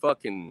doing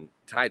fucking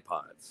Tide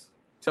Pods.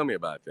 Tell me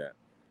about that.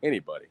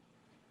 Anybody.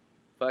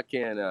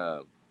 Fucking,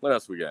 what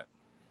else we got?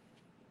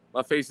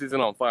 My face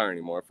isn't on fire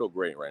anymore. I feel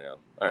great right now.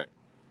 All right.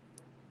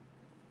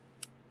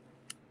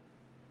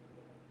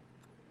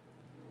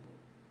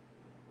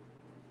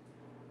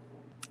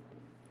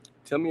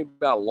 Tell me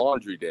about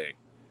laundry day.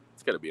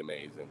 It's got to be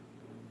amazing.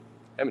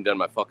 I haven't done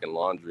my fucking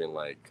laundry in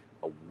like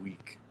a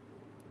week.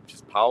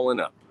 Just piling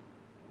up.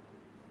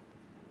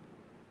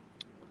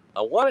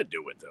 I want to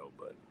do it though,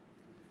 but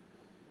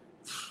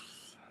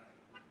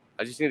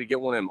I just need to get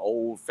one of them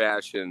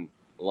old-fashioned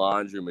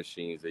laundry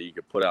machines that you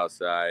could put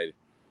outside.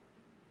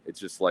 It's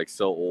just like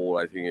so old.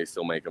 I think they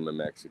still make them in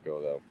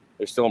Mexico though.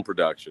 They're still in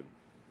production.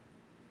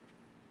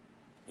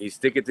 You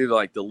stick it through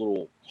like the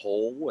little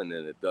hole and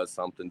then it does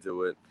something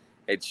to it.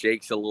 It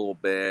shakes a little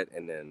bit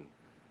and then,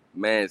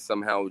 man,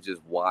 somehow it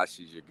just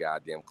washes your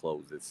goddamn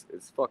clothes.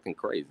 It's fucking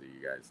crazy,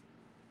 you guys.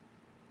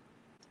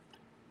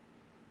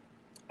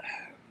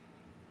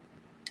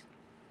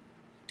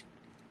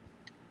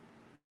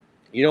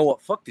 You know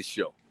what? Fuck this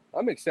show.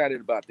 I'm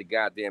excited about the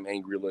goddamn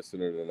angry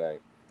listener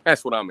tonight.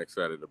 That's what I'm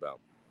excited about.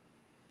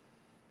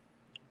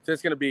 So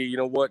it's going to be, you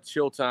know what,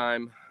 chill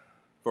time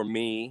for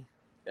me.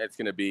 That's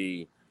going to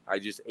be, I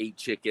just ate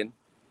chicken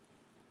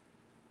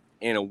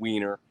and a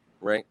wiener,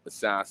 right? A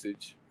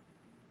sausage.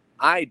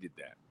 I did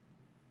that.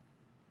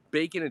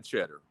 Bacon and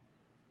cheddar.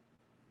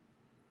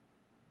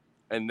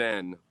 And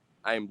then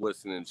I'm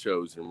listening to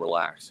shows and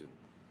relaxing.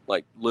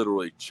 Like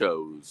literally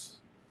chodes.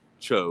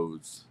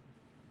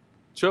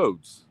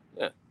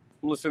 Yeah.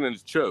 I'm listening to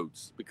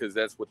chodes because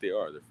that's what they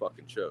are. They're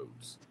fucking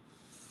chodes.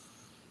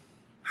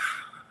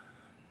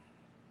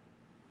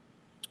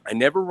 I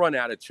never run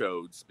out of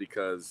chodes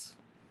because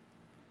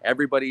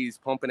everybody's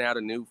pumping out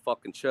a new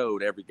fucking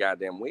chode every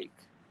goddamn week.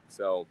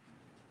 So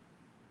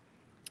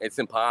it's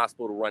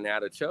impossible to run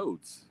out of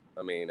chodes.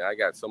 I mean, I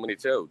got so many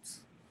chodes.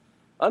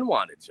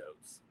 Unwanted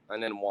chodes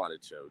and then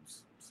wanted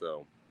chodes.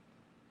 So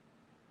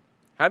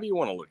however you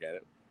want to look at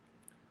it.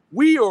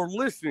 We are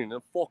listening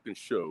to fucking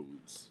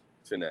shows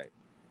tonight.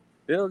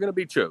 They're going to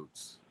be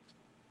chodes.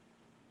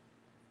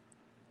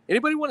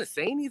 Anybody want to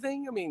say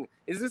anything? I mean,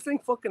 is this thing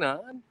fucking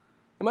on?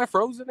 Am I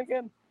frozen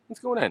again? What's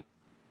going on?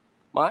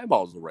 My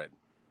eyeballs are red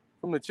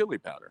from the chili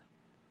powder.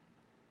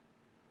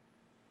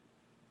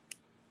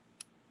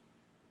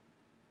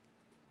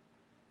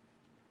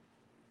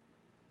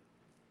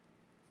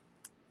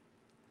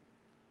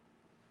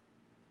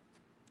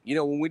 You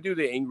know, when we do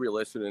the Angry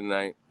Listener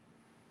tonight,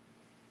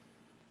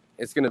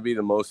 it's going to be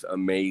the most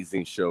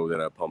amazing show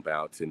that I pump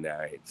out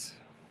tonight.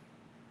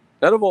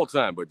 Not of all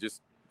time, but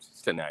just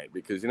tonight.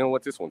 Because you know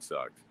what? This one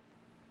sucked.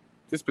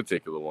 This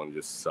particular one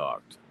just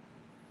sucked.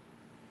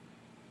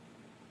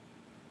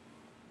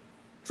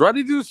 Try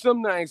to do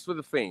some nice for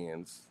the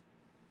fans.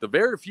 The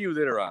very few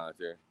that are out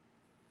there.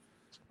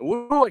 And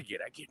what do I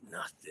get? I get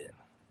nothing.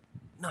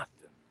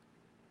 Nothing.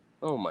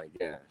 Oh my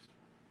gosh.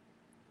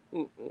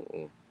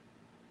 Mm-mm-mm.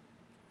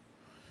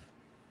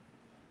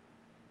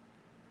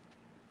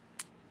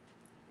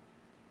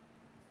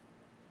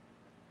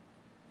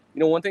 You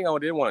know, one thing I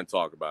did want to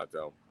talk about,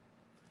 though,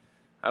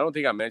 I don't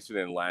think I mentioned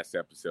it in the last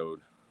episode,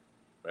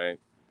 right?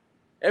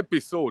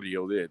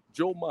 Episodio de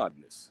Joe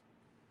Madness.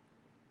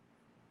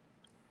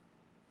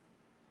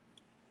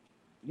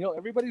 You know,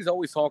 everybody's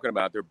always talking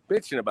about, they're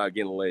bitching about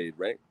getting laid,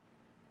 right?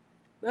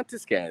 Not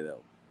this guy,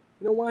 though.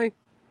 You know why?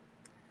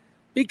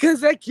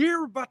 Because I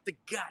care about the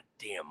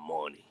goddamn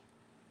money,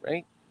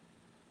 right?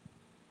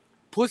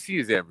 Pussy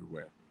is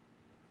everywhere.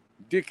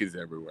 Dick is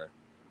everywhere.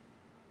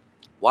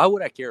 Why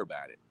would I care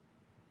about it?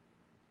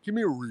 Give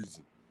me a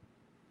reason.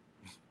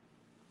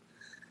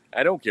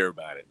 I don't care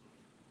about it.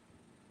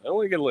 I don't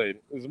want to get laid.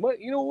 As much,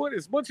 you know what?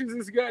 As much as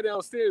this guy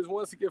downstairs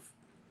wants to get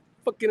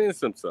fucking in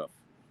some stuff,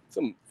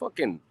 some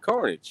fucking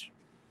carnage.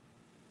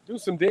 do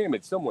some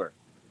damage somewhere.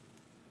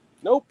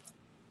 Nope.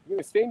 You're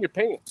going to stay in your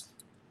pants.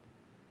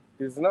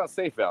 It's not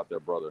safe out there,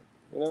 brother.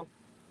 You know?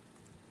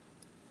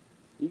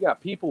 You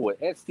got people with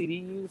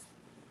STDs.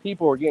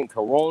 People are getting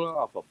corona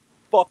off of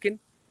fucking.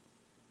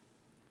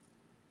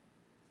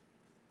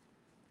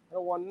 I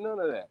don't want none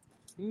of that.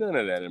 None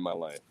of that in my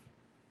life.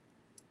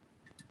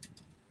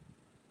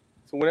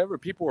 So whenever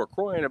people are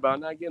crying about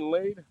not getting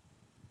laid,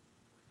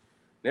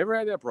 never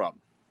had that problem.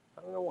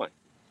 I don't know why.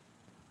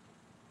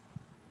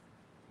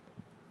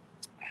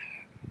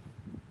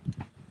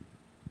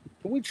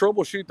 Can we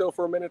troubleshoot, though,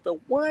 for a minute,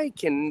 though? Why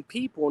can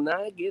people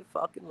not get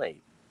fucking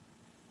laid?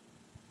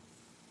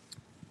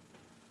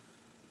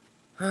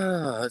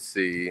 Let's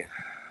see.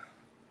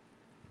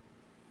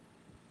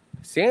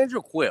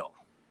 Sandra Quill.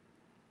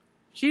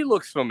 She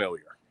looks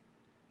familiar.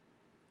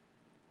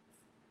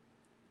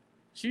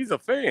 She's a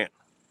fan.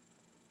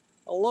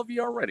 I love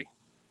you already.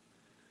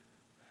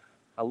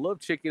 I love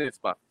chicken. It's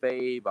my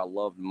fave. I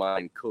love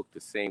mine cooked the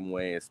same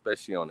way,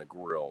 especially on the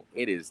grill.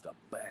 It is the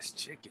best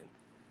chicken.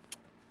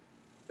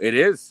 It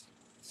is.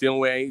 It's the only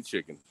way I eat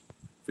chicken.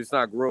 If it's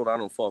not grilled, I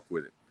don't fuck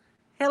with it.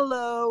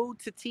 Hello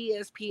to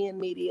TSPN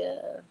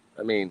Media.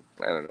 I mean,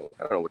 I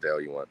don't know what the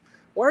hell you want.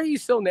 Why are you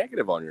so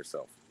negative on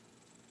yourself?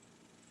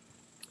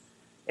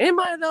 Am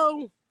I,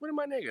 though? What am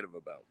I negative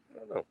about? I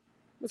don't know.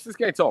 What's this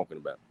guy talking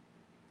about?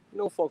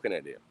 No fucking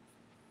idea.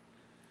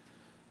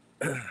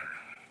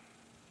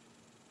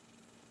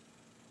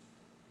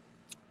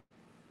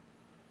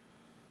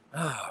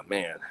 Oh,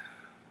 man.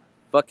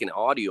 Fucking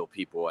audio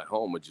people at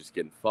home are just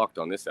getting fucked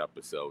on this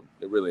episode.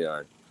 They really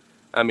are.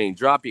 I mean,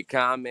 drop your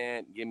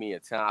comment, give me a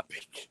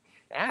topic,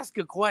 ask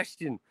a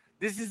question.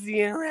 This is the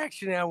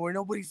interaction hour.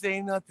 Nobody's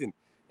saying nothing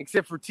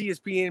except for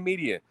TSPN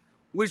Media,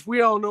 which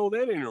we all know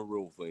that ain't a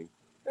real thing.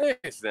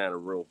 It's not a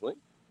real thing.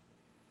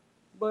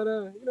 But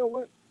you know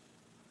what?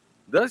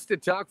 That's the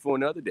talk for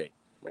another day,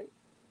 right?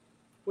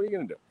 What are you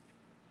going to do?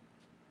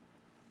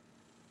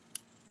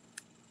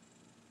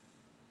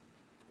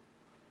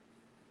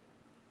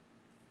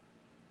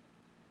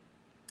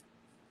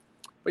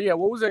 But yeah,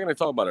 what was I going to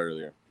talk about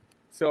earlier?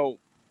 So,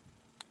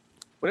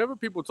 whenever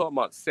people talk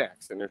about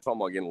sex and they're talking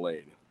about getting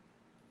laid,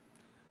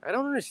 I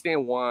don't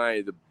understand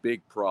why the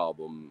big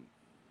problem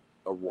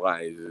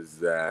arises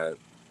that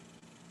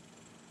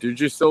they're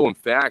just so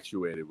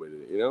infatuated with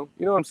it, you know?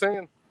 You know what I'm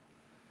saying?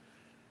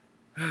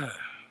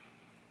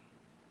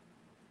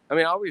 I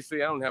mean,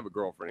 obviously, I don't have a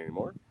girlfriend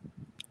anymore.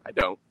 I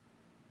don't.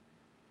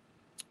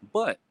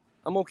 But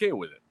I'm okay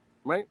with it,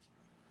 right?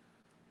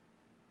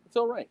 It's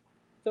all right.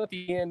 It's not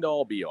the end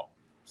all be all.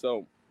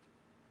 So,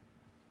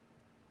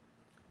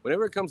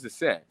 whenever it comes to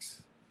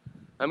sex,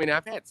 I mean,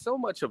 I've had so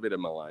much of it in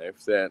my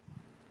life that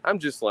I'm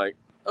just like,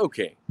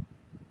 okay,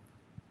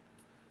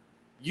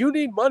 you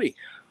need money.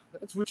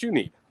 That's what you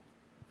need.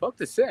 Fuck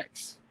the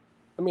sex.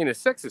 I mean, the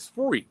sex is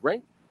free,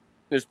 right?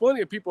 There's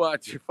plenty of people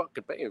out there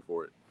fucking paying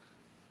for it.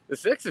 The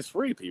sex is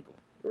free, people.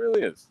 It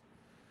really is.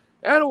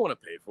 I don't want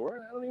to pay for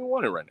it. I don't even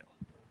want it right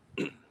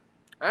now.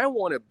 I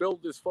want to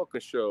build this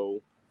fucking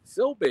show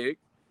so big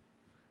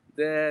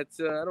that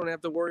I don't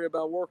have to worry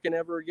about working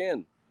ever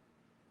again.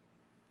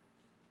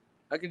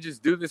 I can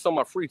just do this on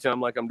my free time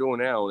like I'm doing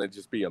now, and it'd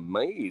just be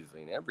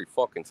amazing every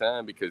fucking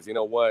time because you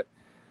know what?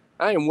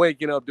 I am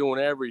waking up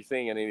doing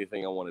everything and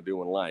anything I want to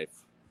do in life.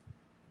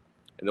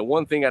 And the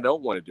one thing I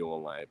don't want to do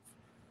in life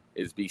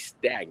is be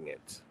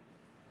stagnant.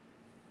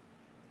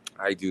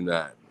 I do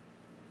not.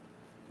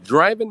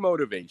 Drive and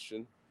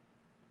motivation.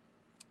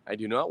 I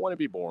do not want to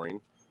be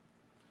boring.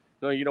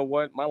 No, you know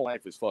what? My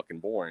life is fucking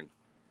boring.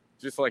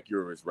 Just like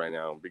yours right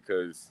now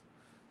because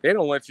they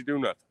don't let you do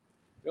nothing.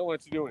 They don't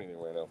let you do anything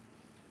right now.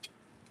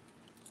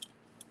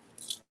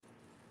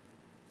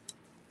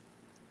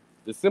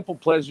 The simple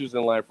pleasures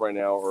in life right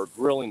now are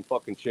grilling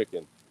fucking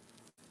chicken.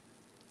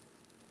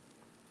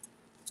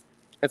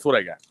 That's what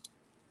I got.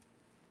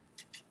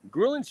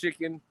 Grilling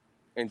chicken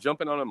and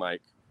jumping on a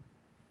mic.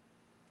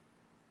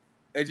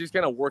 And just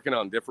kind of working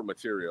on different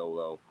material,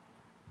 though.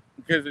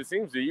 Because it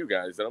seems to you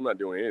guys that I'm not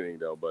doing anything,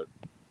 though. But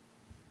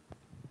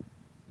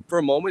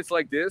for moments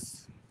like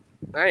this,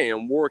 I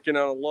am working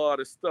on a lot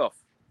of stuff.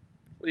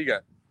 What do you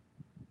got?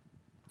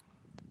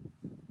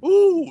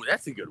 Ooh,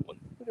 that's a good one.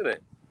 Look at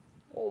that.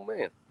 Oh,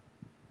 man.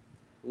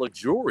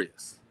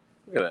 Luxurious.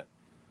 Look at that.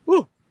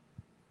 Woo.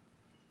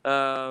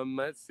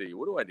 Let's see.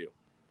 What do I do?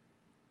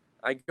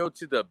 I go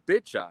to the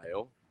bitch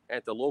aisle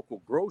at the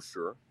local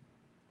grocer,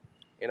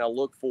 and I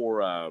look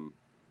for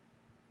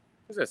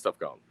what's that stuff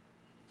called?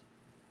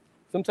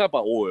 Some type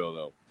of oil,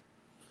 though.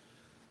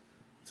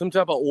 Some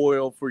type of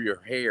oil for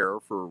your hair,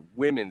 for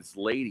women's,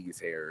 ladies'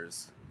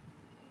 hairs.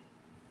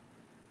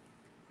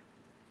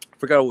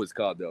 Forgot what it's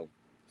called, though.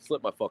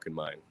 Slipped my fucking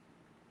mind.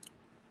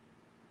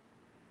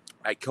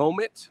 I comb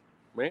it,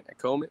 right? I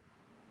comb it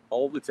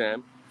all the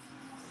time.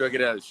 After I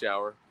get out of the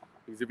shower.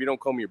 Because if you don't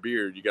comb your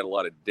beard, you got a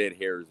lot of dead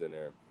hairs in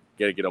there.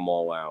 You got to get them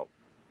all out.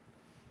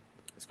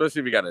 Especially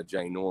if you got a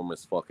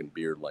ginormous fucking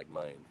beard like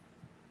mine.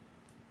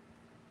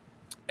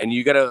 And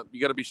you gotta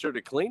be sure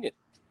to clean it.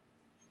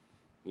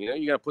 You know,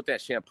 you gotta put that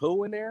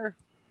shampoo in there,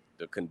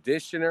 the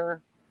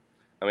conditioner,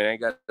 I mean, I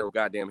ain't got no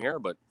goddamn hair,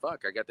 but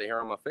fuck, I got the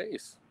hair on my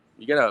face.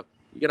 You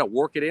gotta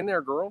work it in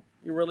there, girl.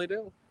 You really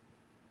do.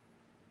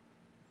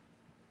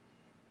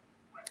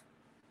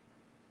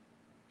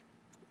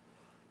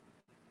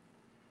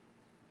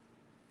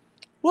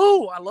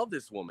 Whoa, I love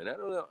this woman.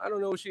 I don't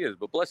know who she is,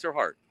 but bless her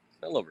heart.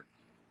 I love her.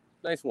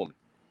 Nice woman.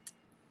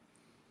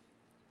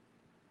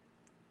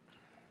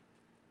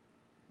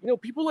 You know,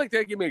 people like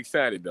that get me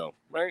excited though,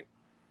 right?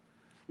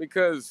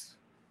 Because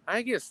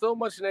I get so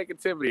much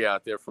negativity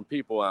out there from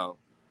people out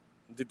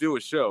to do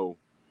a show,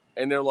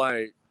 and they're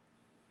like,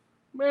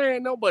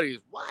 man, nobody's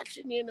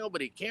watching you,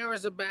 nobody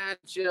cares about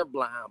you,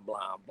 blah,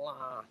 blah,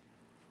 blah.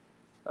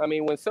 I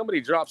mean, when somebody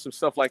drops some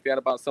stuff like that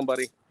about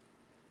somebody,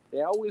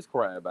 they always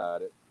cry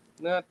about it.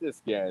 Not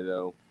this guy,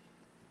 though,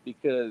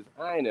 because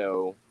I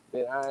know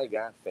that I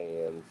got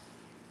fans.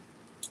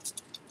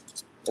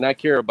 And I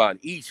care about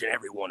each and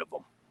every one of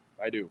them.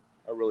 I do.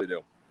 I really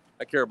do.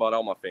 I care about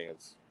all my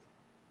fans.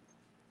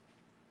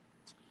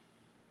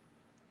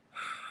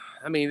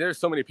 I mean, there's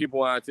so many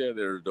people out there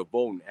that are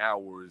devoting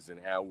hours and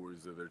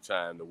hours of their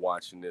time to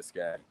watching this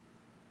guy.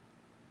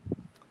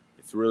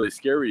 It's really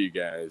scary, you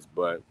guys,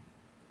 but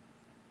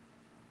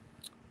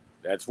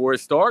that's where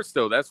it starts,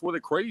 though. That's where the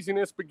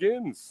craziness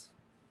begins.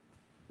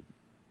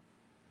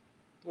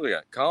 What do you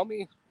got? Call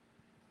me?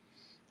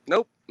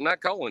 Nope, I'm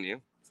not calling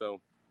you. So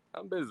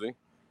I'm busy.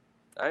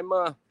 I'm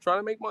trying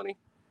to make money.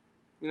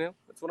 You know,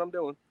 that's what I'm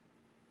doing.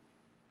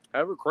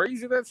 However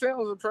crazy that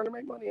sounds, I'm trying to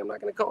make money. I'm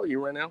not going to call you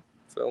right now.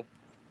 So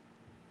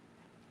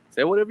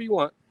say whatever you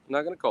want. I'm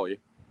not going to call you.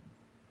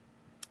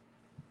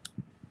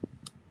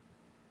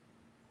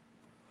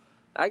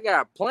 I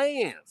got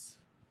plans.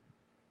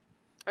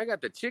 I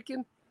got the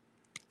chicken.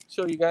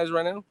 Show you guys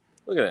right now.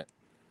 Look at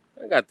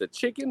that. I got the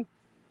chicken.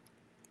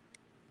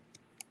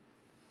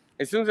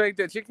 As soon as I eat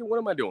that chicken, what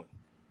am I doing?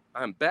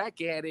 I'm back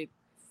at it,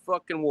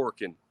 fucking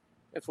working.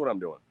 That's what I'm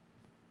doing.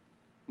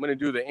 I'm going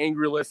to do the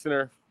angry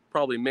listener,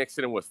 probably mix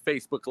it in with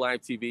Facebook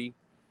Live TV.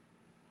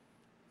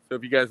 So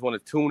if you guys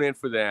want to tune in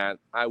for that,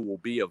 I will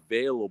be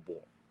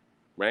available,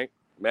 right?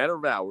 Matter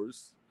of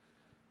hours,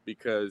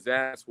 because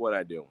that's what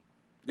I do.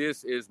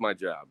 This is my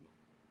job,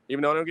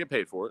 even though I don't get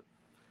paid for it.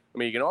 I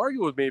mean, you can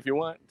argue with me if you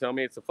want, tell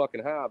me it's a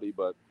fucking hobby,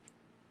 but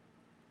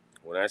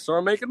when I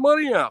start making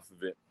money off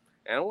of it,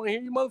 I don't want to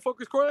hear you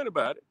motherfuckers crying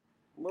about it.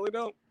 I really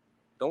don't.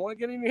 Don't want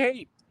to get any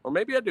hate. Or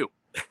maybe I do.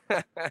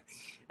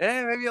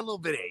 Maybe a little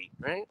bit of hate,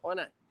 right? Why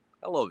not?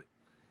 I love it.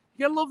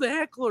 You gotta love the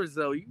hecklers,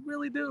 though. You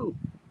really do.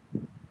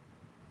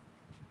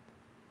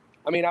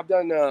 I mean, I've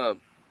done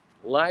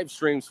live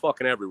streams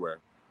fucking everywhere.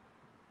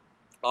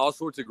 All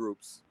sorts of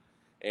groups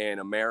in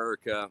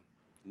America,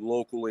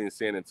 locally in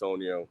San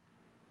Antonio.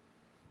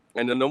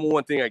 And the number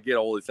one thing I get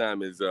all the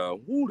time is,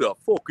 who the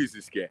fuck is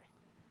this guy?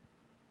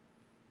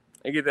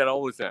 I get that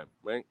all the time,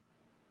 right?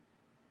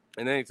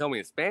 And then they tell me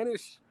in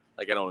Spanish,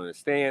 like I don't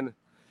understand.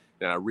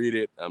 Then I read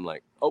it. I'm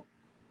like, oh,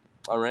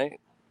 all right.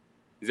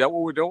 Is that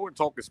what we're doing? We're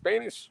talking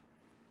Spanish?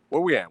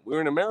 Where we at?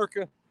 We're in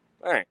America?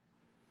 All right.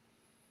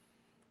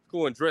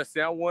 Go and dress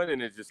that one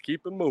and then just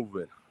keep it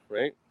moving,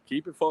 right?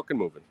 Keep it fucking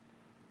moving.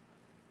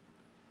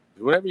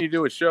 Whenever you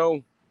do a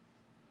show,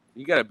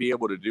 you got to be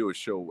able to do a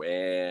show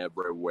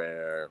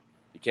everywhere.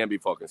 You can't be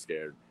fucking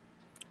scared.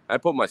 I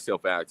put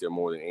myself out there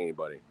more than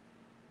anybody.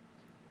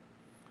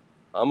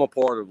 I'm a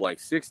part of like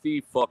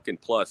 60 fucking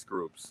plus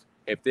groups.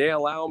 If they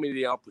allow me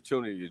the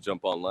opportunity to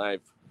jump on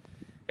live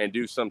and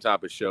do some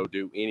type of show,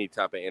 do any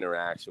type of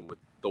interaction with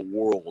the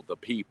world, the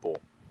people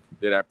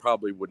that I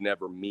probably would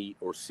never meet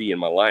or see in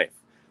my life,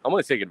 I'm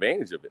going to take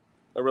advantage of it.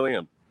 I really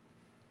am.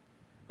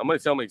 I'm going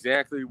to tell them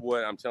exactly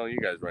what I'm telling you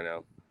guys right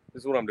now.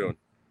 This is what I'm doing.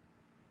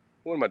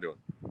 What am I doing?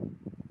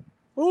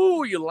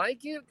 Oh, you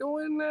like it? Go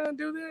and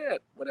do that.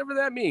 Whatever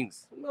that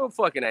means. No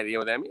fucking idea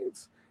what that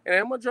means. And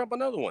I'm going to drop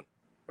another one,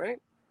 right?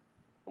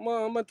 I'm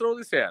gonna throw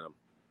this at them.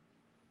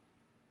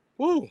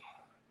 Woo.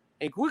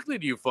 And quickly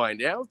do you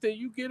find out that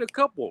you get a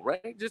couple,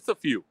 right? Just a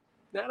few.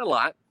 Not a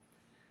lot.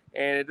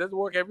 And it doesn't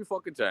work every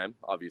fucking time,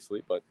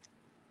 obviously, but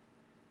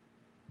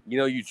you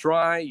know, you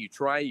try, you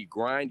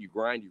grind.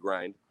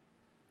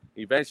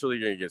 Eventually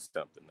you're gonna get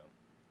something though.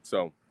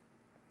 So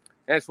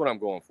that's what I'm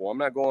going for. I'm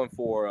not going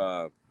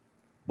for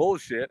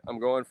bullshit. I'm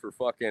going for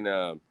fucking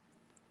God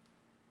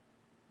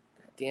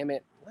damn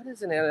it. Why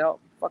doesn't it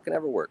fucking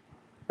ever work?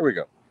 Here we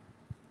go.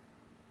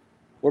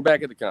 We're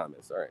back at the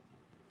comments. All right.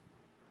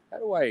 How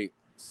do I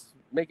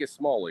make it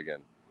small again?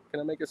 Can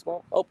I make it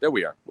small? Oh, there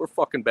we are. We're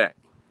fucking back.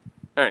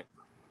 All right.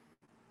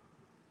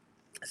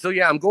 So,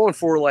 yeah, I'm going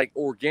for, like,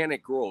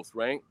 organic growth,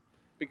 right?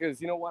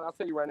 Because, you know what? I'll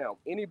tell you right now.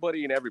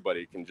 Anybody and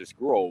everybody can just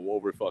grow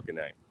over fucking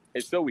night.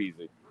 It's so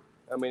easy.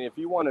 I mean, if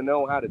you want to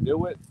know how to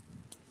do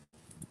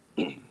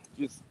it,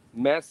 just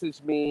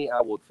message me.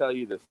 I will tell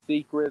you the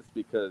secrets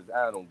because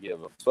I don't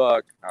give a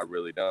fuck. I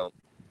really don't.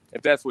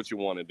 If that's what you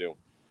want to do.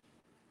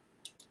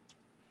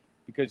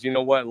 Because you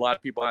know what? A lot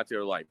of people out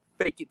there are like,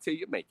 fake it till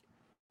you make it.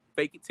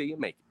 Fake it till you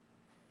make it.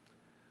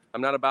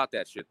 I'm not about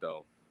that shit,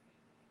 though.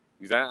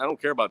 Because I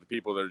don't care about the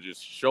people that are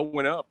just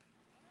showing up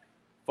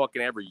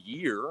fucking every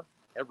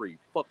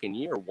fucking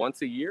year,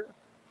 once a year.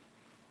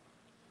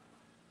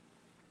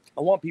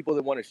 I want people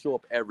that want to show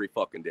up every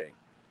fucking day.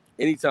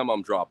 Anytime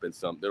I'm dropping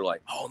something, they're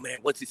like, oh man,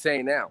 what's he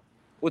saying now?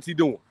 What's he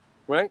doing?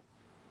 Right?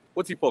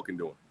 What's he fucking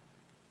doing?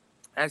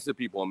 That's the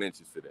people I'm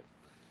interested in.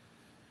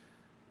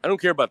 I don't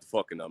care about the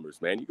fucking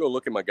numbers, man. You go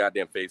look at my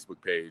goddamn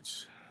Facebook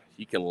page.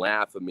 You can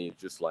laugh at me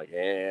just like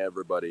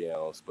everybody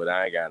else, but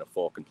I got a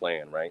fucking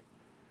plan, right?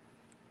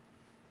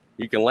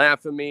 You can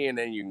laugh at me, and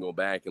then you can go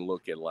back and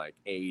look at like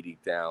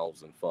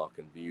 80,000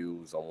 fucking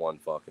views on one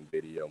fucking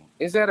video.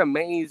 Is that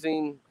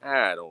amazing?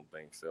 I don't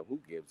think so. Who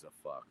gives a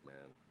fuck,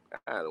 man?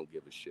 I don't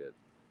give a shit.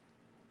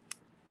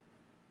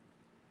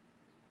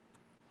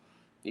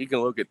 You can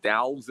look at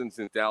thousands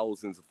and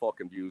thousands of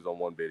fucking views on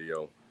one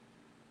video.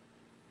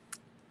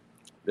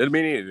 Doesn't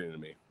mean anything to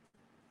me.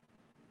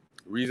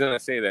 The reason I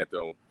say that,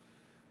 though,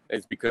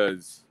 is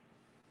because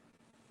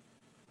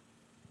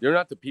they're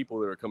not the people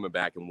that are coming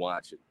back and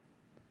watch it.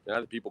 They're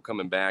not the people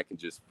coming back and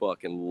just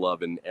fucking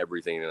loving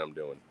everything that I'm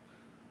doing.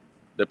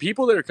 The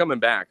people that are coming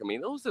back, I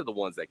mean, those are the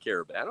ones that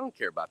care about. I don't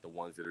care about the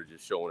ones that are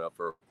just showing up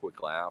for a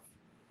quick laugh.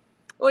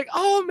 Like,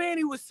 oh man,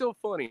 he was so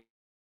funny.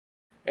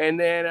 And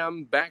then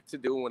I'm back to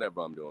doing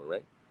whatever I'm doing,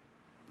 right?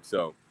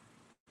 So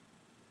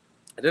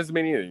it doesn't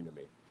mean anything to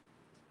me.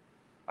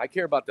 I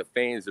care about the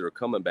fans that are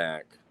coming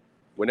back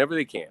whenever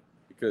they can.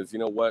 Because you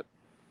know what?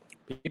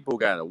 People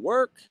got to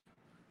work.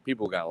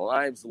 People got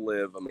lives to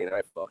live. I mean,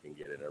 I fucking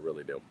get it. I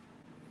really do.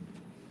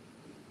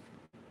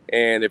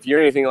 And if you're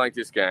anything like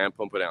this guy, I'm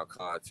pumping out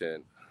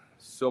content.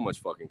 So much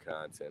fucking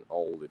content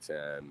all the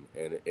time.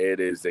 And it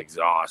is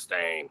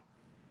exhausting.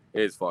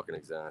 It is fucking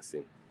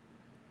exhausting.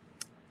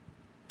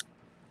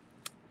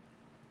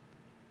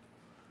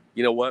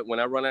 You know what? When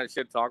I run out of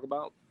shit to talk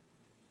about,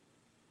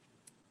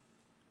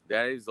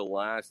 that is the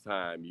last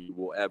time you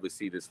will ever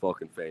see this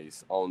fucking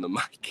face on the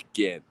mic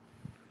again.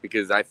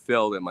 Because I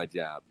failed at my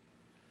job.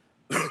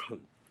 I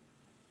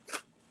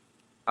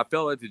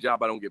failed at the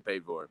job I don't get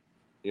paid for.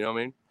 You know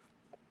what I mean?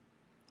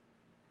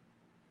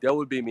 That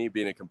would be me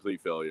being a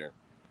complete failure,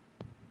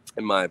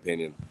 in my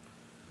opinion.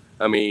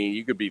 I mean,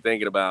 you could be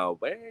thinking about,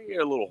 hey,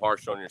 you're a little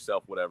harsh on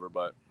yourself, whatever,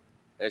 but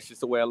that's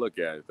just the way I look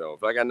at it, though.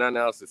 If I got nothing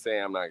else to say,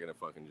 I'm not going to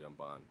fucking jump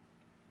on.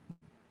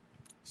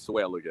 It's the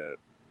way I look at it.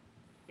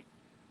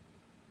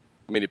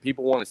 I mean, if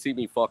people want to see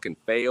me fucking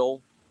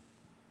fail,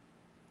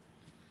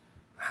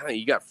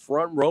 you got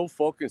front row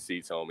fucking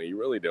seats, homie. You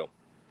really do.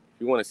 If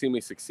you want to see me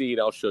succeed,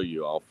 I'll show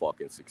you I'll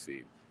fucking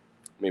succeed.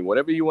 I mean,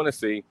 whatever you want to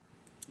see,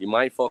 you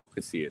might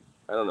fucking see it.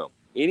 I don't know.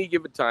 Any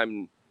given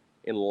time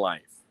in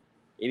life,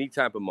 any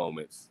type of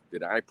moments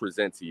that I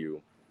present to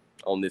you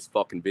on this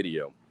fucking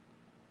video,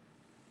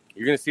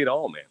 you're going to see it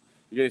all, man.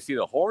 You're going to see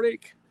the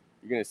heartache.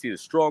 You're going to see the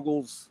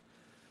struggles.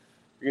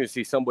 You're going to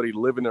see somebody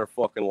living their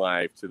fucking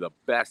life to the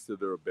best of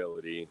their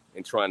ability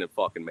and trying to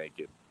fucking make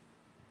it.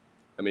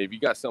 I mean, if you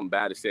got something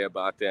bad to say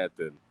about that,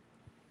 then,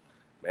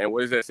 man,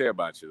 what does that say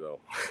about you, though?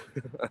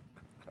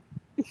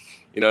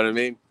 You know what I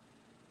mean?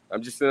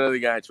 I'm just another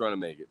guy trying to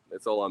make it.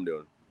 That's all I'm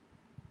doing.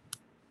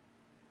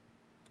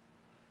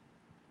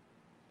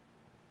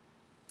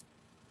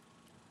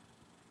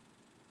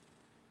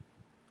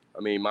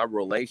 I mean, my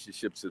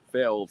relationships have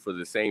failed for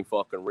the same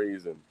fucking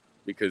reason.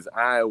 Because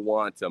I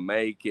want to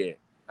make it.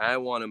 I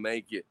want to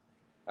make it.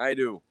 I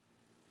do.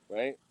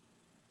 Right?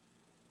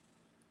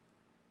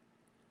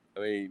 I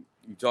mean,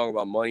 you talk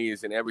about money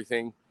isn't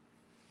everything.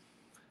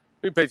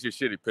 Let me paint you a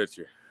shitty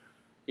picture.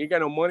 You ain't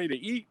got no money to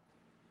eat.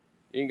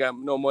 You ain't got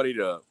no money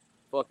to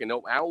fucking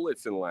no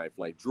outlets in life.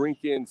 Like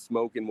drinking,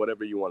 smoking,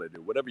 whatever you want to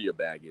do. Whatever your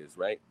bag is,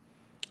 right?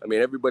 I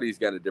mean, everybody's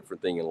got a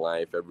different thing in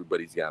life.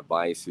 Everybody's got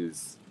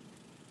vices.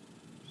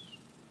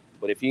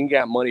 But if you ain't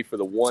got money for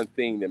the one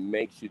thing that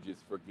makes you just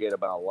forget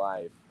about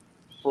life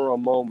for a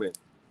moment,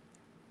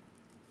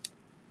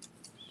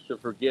 to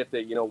forget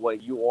that, you know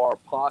what, you are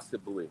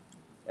possibly,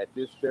 at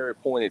this very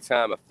point in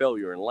time, a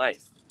failure in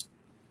life.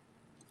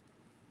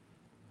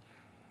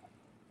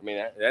 I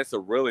mean, that's a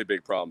really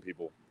big problem,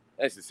 people.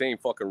 That's the same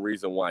fucking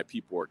reason why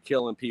people are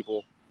killing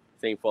people.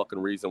 Same fucking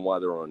reason why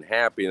they're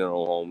unhappy in their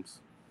own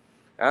homes.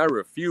 I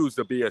refuse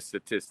to be a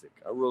statistic.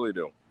 I really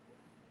do.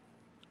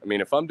 I mean,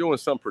 if I'm doing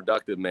something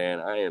productive, man,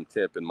 I am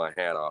tipping my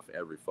hat off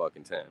every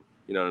fucking time.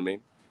 You know what I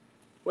mean?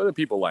 Whether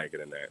people like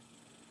it or not.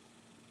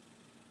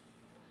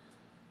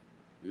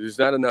 There's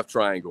not enough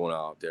trying going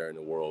on out there in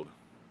the world.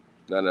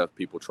 Not enough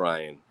people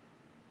trying.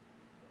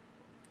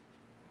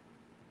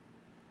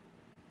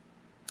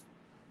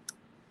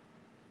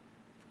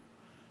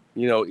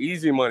 You know,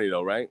 easy money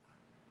though, right?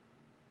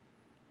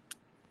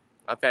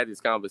 I've had this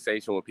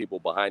conversation with people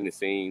behind the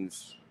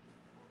scenes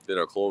that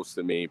are close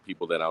to me,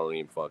 people that I don't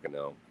even fucking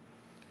know.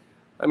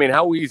 I mean,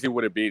 how easy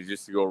would it be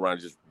just to go around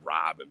just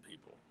robbing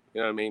people? You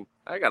know what I mean?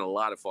 I got a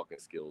lot of fucking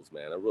skills,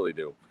 man. I really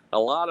do. A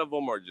lot of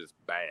them are just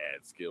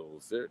bad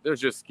skills. They're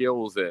just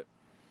skills that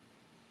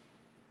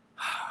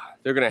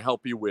they're going to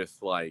help you with,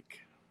 like,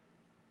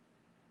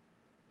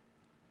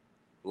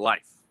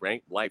 life,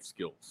 right? Life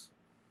skills.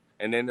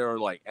 And then there are,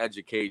 like,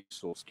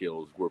 educational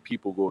skills where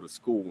people go to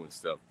school and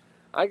stuff.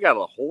 I got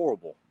a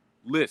horrible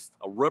list,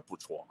 a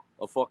repertoire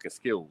of fucking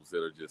skills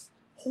that are just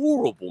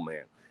horrible,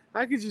 man.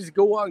 I could just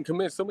go out and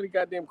commit so many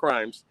goddamn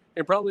crimes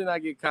and probably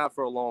not get caught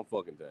for a long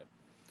fucking time.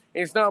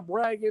 And it's not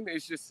bragging,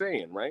 it's just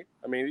saying, right?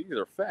 I mean, these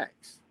are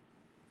facts.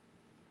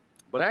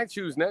 But I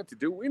choose not to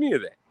do any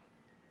of that.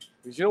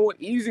 Because you know what?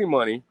 Easy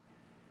money,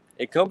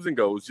 it comes and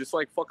goes just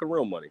like fucking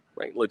real money,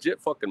 right? Legit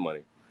fucking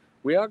money.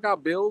 We all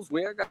got bills.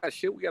 We all got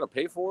shit we got to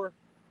pay for.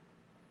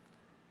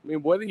 I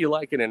mean, whether you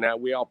like it or not,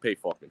 we all pay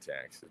fucking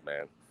taxes,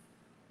 man.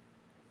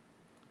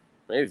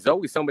 There's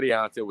always somebody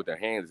out there with their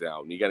hands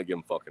out, and you got to give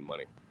them fucking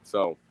money.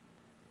 So,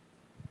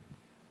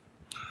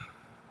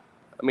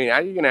 I mean, how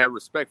are you going to have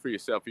respect for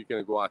yourself? You're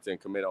going to go out there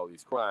and commit all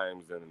these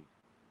crimes and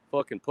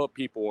fucking put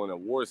people in a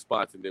worse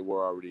spot than they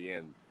were already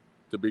in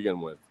to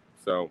begin with.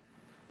 So,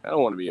 I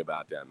don't want to be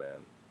about that,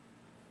 man.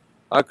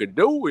 I could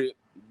do it,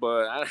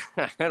 but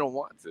I don't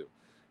want to.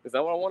 It's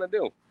not what I want to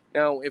do.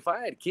 Now, if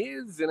I had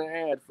kids and I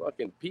had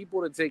fucking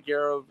people to take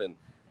care of and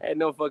I had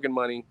no fucking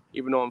money,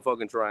 even though I'm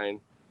fucking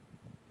trying,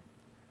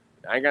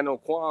 I ain't got no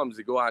qualms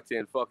to go out there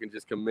and fucking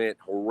just commit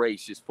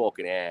horrendous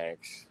fucking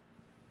acts,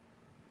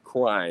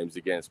 crimes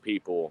against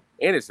people,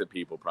 innocent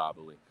people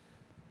probably.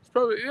 It's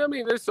probably, I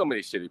mean, there's so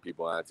many shitty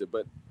people out there,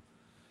 but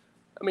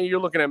I mean, you're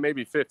looking at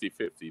maybe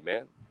 50-50,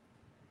 man.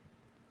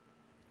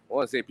 I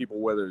want to say people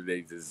whether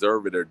they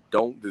deserve it or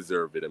don't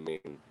deserve it. I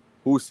mean,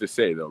 who's to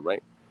say though,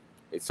 right?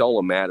 It's all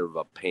a matter of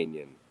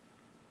opinion.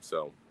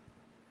 So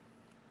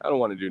I don't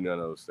want to do none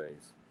of those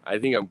things. I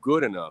think I'm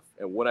good enough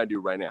at what I do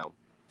right now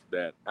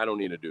that I don't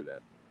need to do that.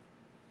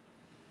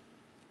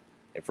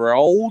 And for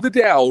all the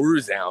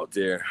doubters out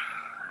there,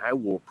 I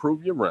will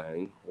prove you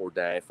wrong or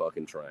die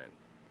fucking trying.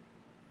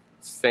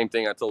 Same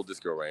thing I told this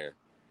girl right here.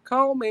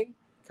 Call me,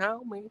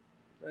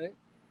 right?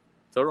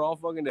 Told her all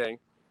fucking day.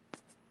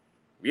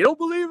 If you don't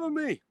believe in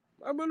me,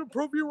 I'm going to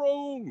prove you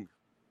wrong,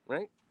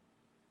 right?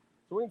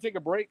 So we're going to take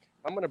a break.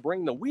 I'm going to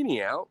bring the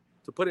weenie out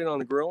to put it on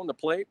the grill, on the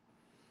plate.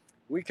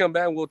 We come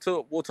back, we'll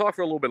talk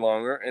for a little bit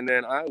longer, and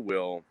then I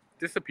will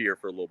disappear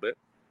for a little bit.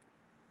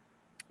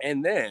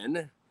 And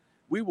then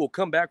we will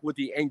come back with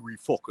the angry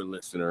fucking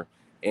listener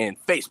and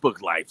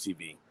Facebook Live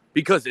TV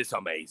because it's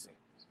amazing.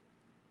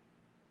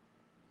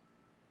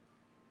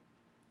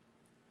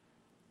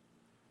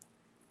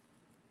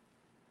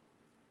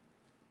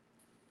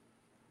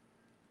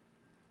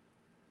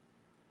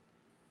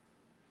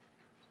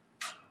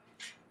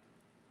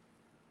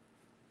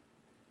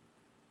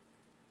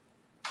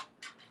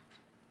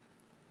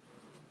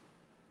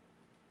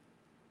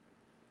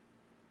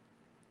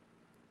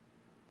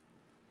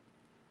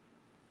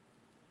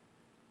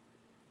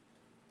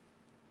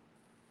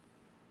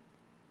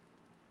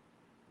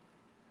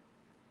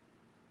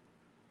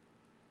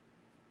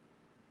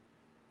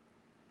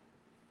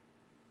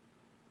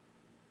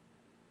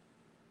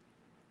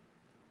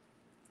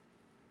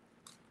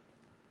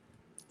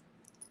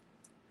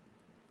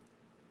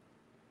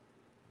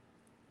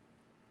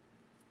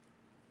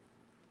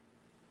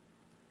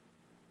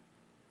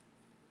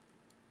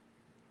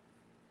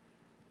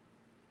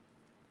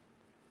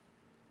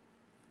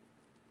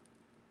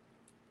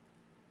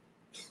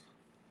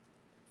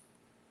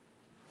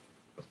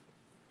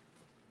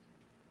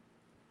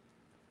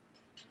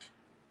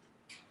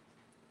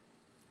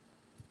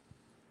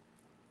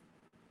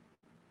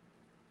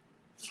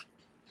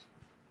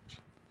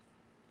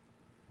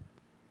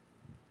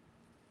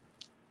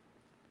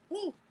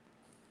 Woo.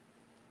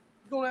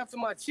 Going after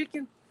my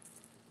chicken?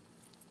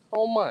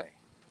 Oh my.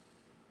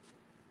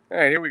 All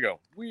right, here we go.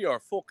 We are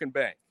fucking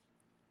back.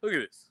 Look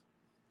at this.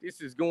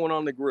 This is going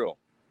on the grill.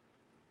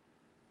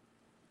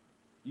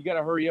 You got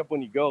to hurry up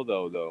when you go,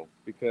 though,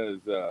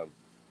 because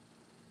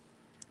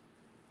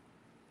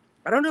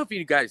I don't know if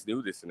you guys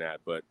knew this or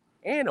not, but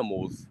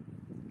animals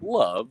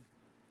love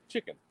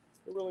chicken.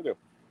 They really do.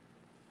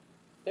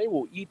 They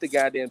will eat the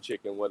goddamn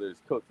chicken, whether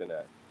it's cooked or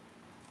not.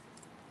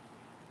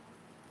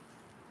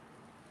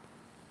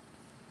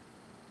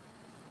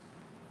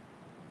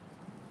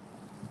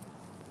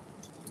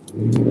 So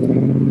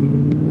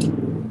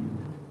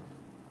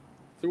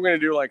we're going to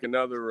do like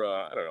another,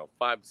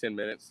 5 to 10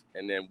 minutes,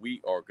 and then we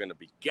are going to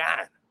be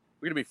gone.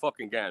 We're going to be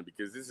fucking gone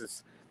because this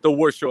is the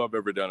worst show I've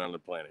ever done on the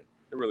planet.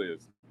 It really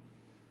is.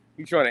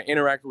 You're trying to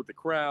interact with the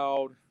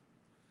crowd,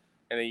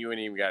 and then you ain't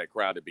even got a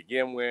crowd to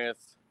begin with.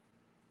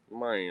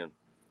 Man.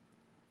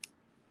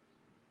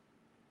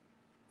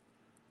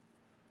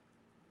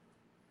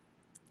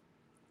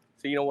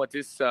 So you know what?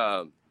 This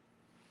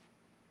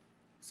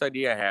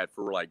idea I had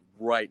for like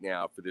right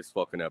now for this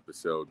fucking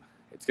episode,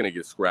 it's going to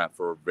get scrapped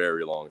for a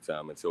very long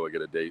time until I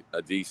get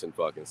a decent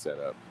fucking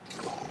setup,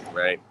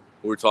 right?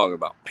 We're talking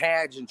about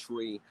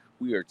pageantry.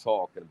 We are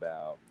talking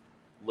about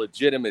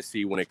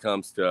legitimacy when it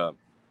comes to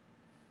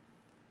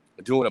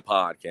doing a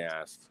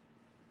podcast.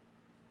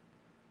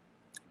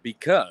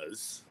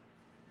 Because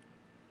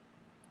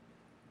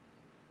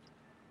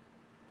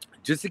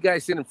just a guy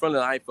sitting in front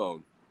of the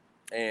iPhone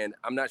and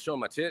I'm not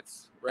showing my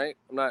tits, right?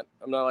 I'm not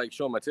like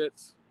showing my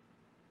tits.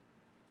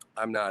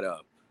 I'm not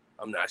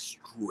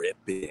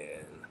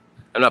stripping.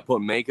 I'm not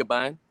putting makeup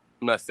on.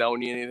 I'm not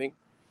selling you anything.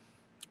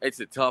 It's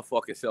a tough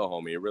fucking sell,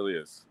 homie. It really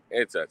is.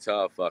 It's a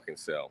tough fucking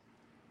sell.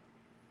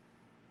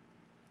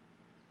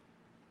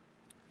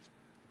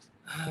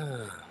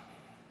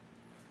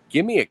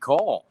 Give me a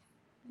call.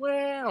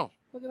 Wow,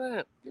 look at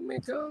that. Give me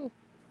a call.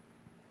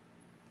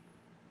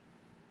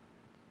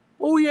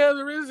 Oh, yeah,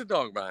 there is a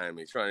dog behind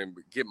me trying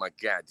to get my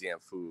goddamn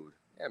food.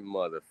 That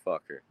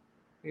motherfucker.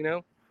 You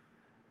know?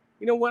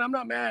 You know what? I'm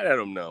not mad at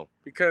him, though,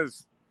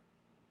 because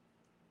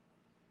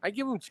I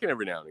give him chicken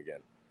every now and again.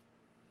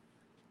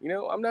 You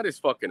know, I'm not his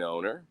fucking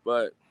owner,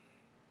 but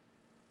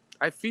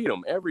I feed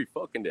him every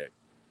fucking day.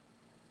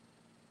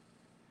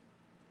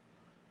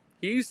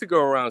 He used to go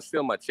around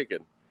steal my chicken.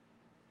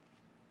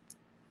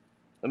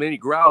 And then he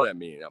growled at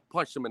me, and I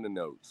punched him in the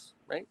nose,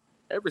 right?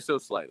 Ever so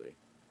slightly.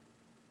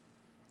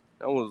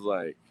 I was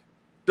like,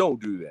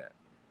 don't do that.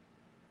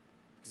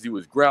 Because he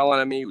was growling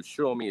at me, he was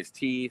showing me his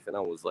teeth, and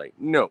I was like,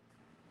 no,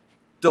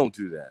 don't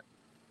do that.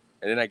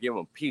 And then I gave him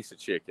a piece of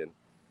chicken.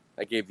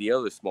 I gave the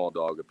other small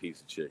dog a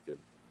piece of chicken.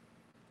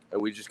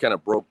 And we just kind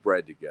of broke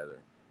bread together.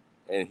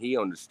 And he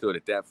understood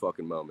at that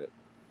fucking moment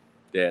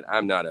that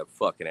I'm not a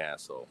fucking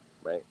asshole,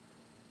 right?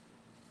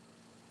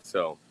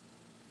 So,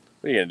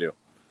 what are you going to do?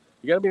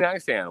 You got to be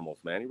nice to animals,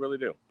 man. You really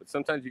do. But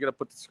sometimes you got to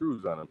put the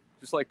screws on them,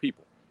 just like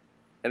people.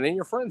 And then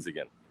you're friends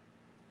again.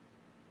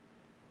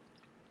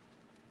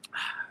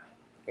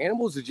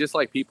 Animals are just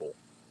like people.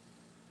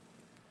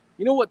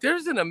 You know what?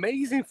 There's an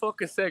amazing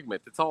fucking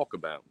segment to talk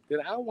about that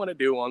I want to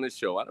do on this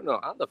show. I don't know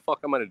how the fuck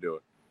I'm going to do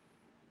it.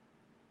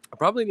 I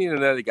probably need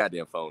another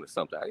goddamn phone or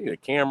something. I need a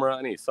camera.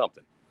 I need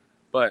something.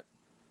 But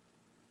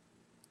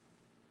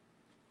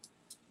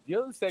the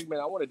other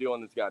segment I want to do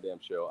on this goddamn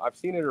show, I've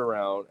seen it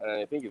around, and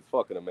I think it's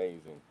fucking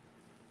amazing.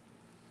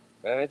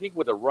 And I think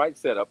with the right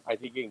setup, I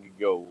think it can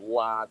go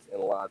lots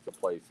and lots of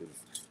places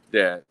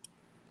that,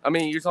 I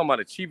mean, you're talking about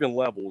achieving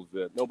levels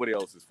that nobody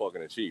else has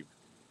fucking achieved.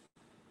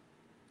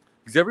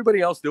 Because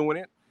everybody else doing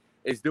it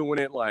is doing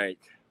it like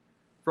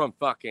from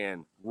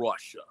fucking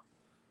Russia,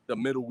 the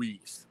Middle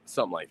East,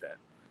 something like that.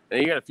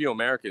 And you got a few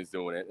Americans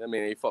doing it. I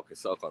mean, they fucking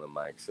suck on the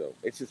mic, so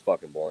it's just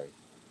fucking boring.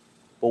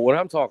 But what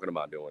I'm talking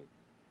about doing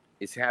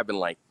is having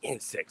like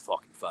insect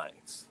fucking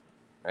fights,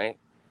 right?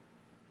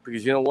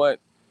 Because you know what?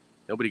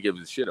 Nobody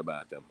gives a shit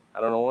about them.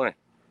 I don't know why.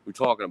 We're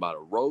talking about a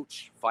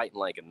roach fighting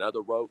like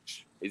another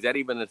roach. Is that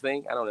even a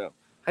thing? I don't know.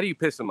 How do you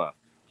piss them off?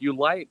 Do you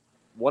light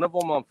one of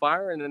them on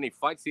fire and then he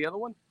fights the other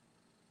one?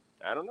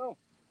 I don't know.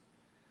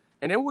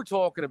 And then we're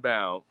talking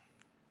about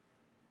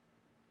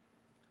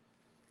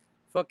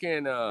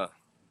fucking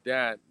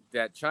that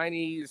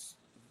Chinese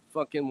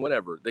fucking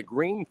whatever, the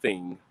green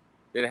thing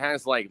that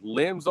has like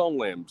limbs on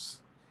limbs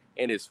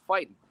and is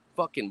fighting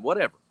fucking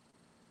whatever.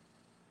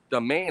 The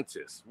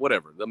mantis,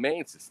 whatever, the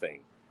mantis thing.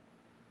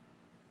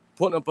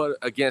 Putting up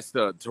against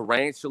the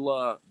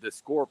tarantula, the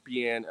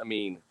scorpion. I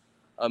mean,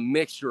 a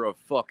mixture of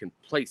fucking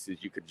places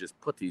you could just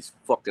put these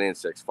fucking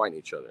insects fighting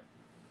each other,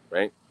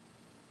 right?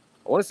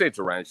 I want to say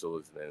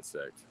tarantula is an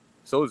insect.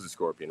 So is the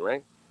scorpion,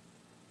 right?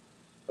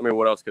 I mean,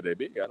 what else could they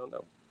be? I don't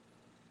know.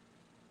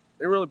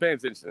 They really pay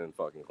attention in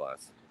fucking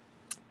class.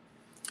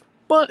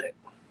 But,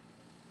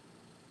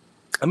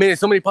 I mean, there's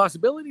so many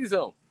possibilities,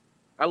 though.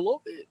 I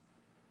love it.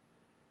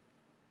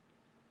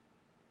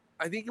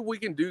 I think if we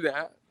can do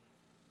that,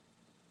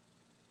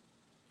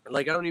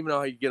 like, I don't even know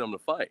how you get them to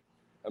fight.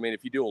 I mean,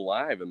 if you do it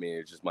live, I mean,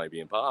 it just might be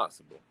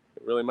impossible.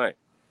 It really might.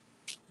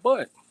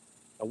 But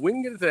I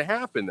wouldn't get it to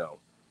happen, though.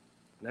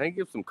 And I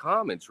give some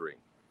commentary.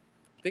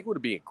 I think it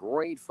would be a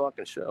great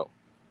fucking show.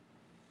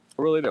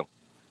 I really do.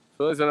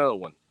 So there's another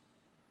one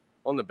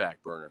on the back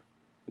burner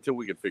until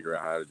we can figure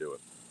out how to do it.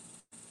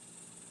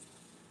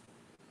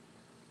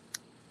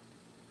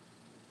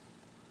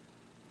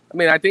 I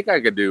mean, I think I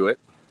could do it.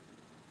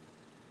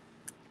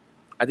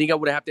 I think I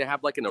would have to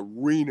have like an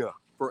arena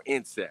for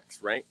insects,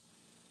 right?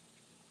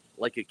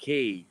 Like a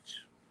cage,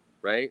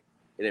 right?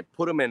 And then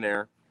put them in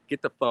there,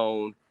 get the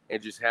phone,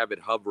 and just have it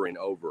hovering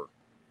over.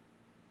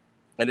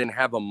 And then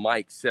have a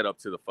mic set up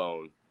to the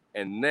phone.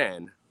 And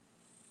then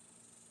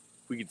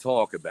we can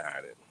talk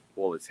about it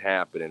while it's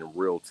happening in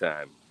real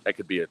time. That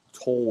could be a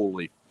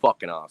totally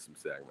fucking awesome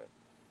segment.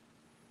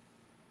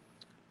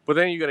 But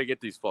then you got to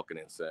get these fucking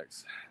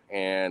insects.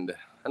 And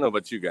I don't know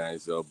about you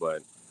guys, though,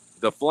 but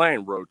the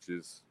flying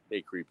roaches,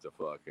 they creep the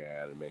fuck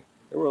out of me.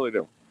 They really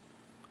do.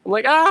 I'm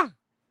like, yikes.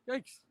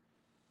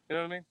 You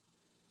know what I mean?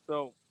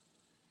 So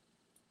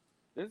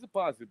there's a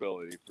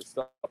possibility for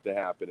stuff to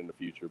happen in the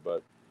future,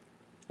 but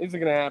is it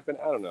going to happen?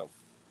 I don't know.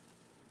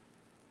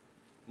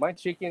 My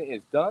chicken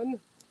is done.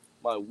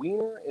 My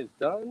wiener is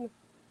done.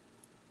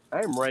 I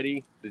am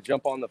ready to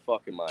jump on the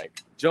fucking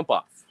mic, jump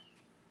off,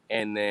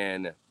 and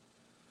then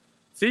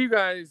see you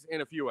guys in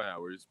a few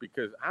hours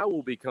because I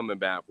will be coming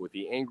back with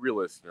the Angry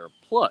Listener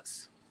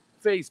plus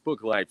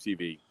Facebook Live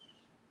TV.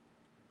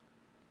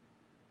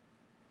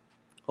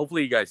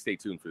 Hopefully you guys stay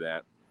tuned for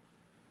that.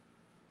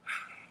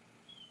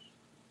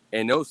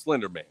 And no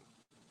Slender Man.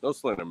 No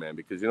Slender Man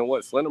because you know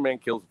what? Slender Man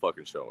kills the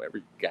fucking show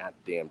every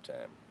goddamn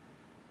time.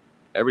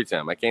 Every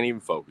time. I can't even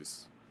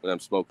focus when I'm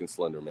smoking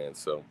Slender Man,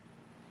 so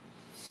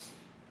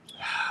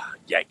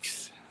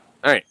yikes.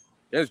 All right.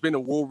 That's been the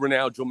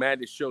world-renowned Joe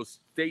Madness Show.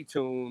 Stay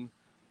tuned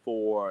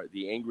for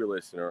the Angry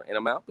Listener, and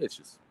I'm out,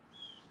 bitches.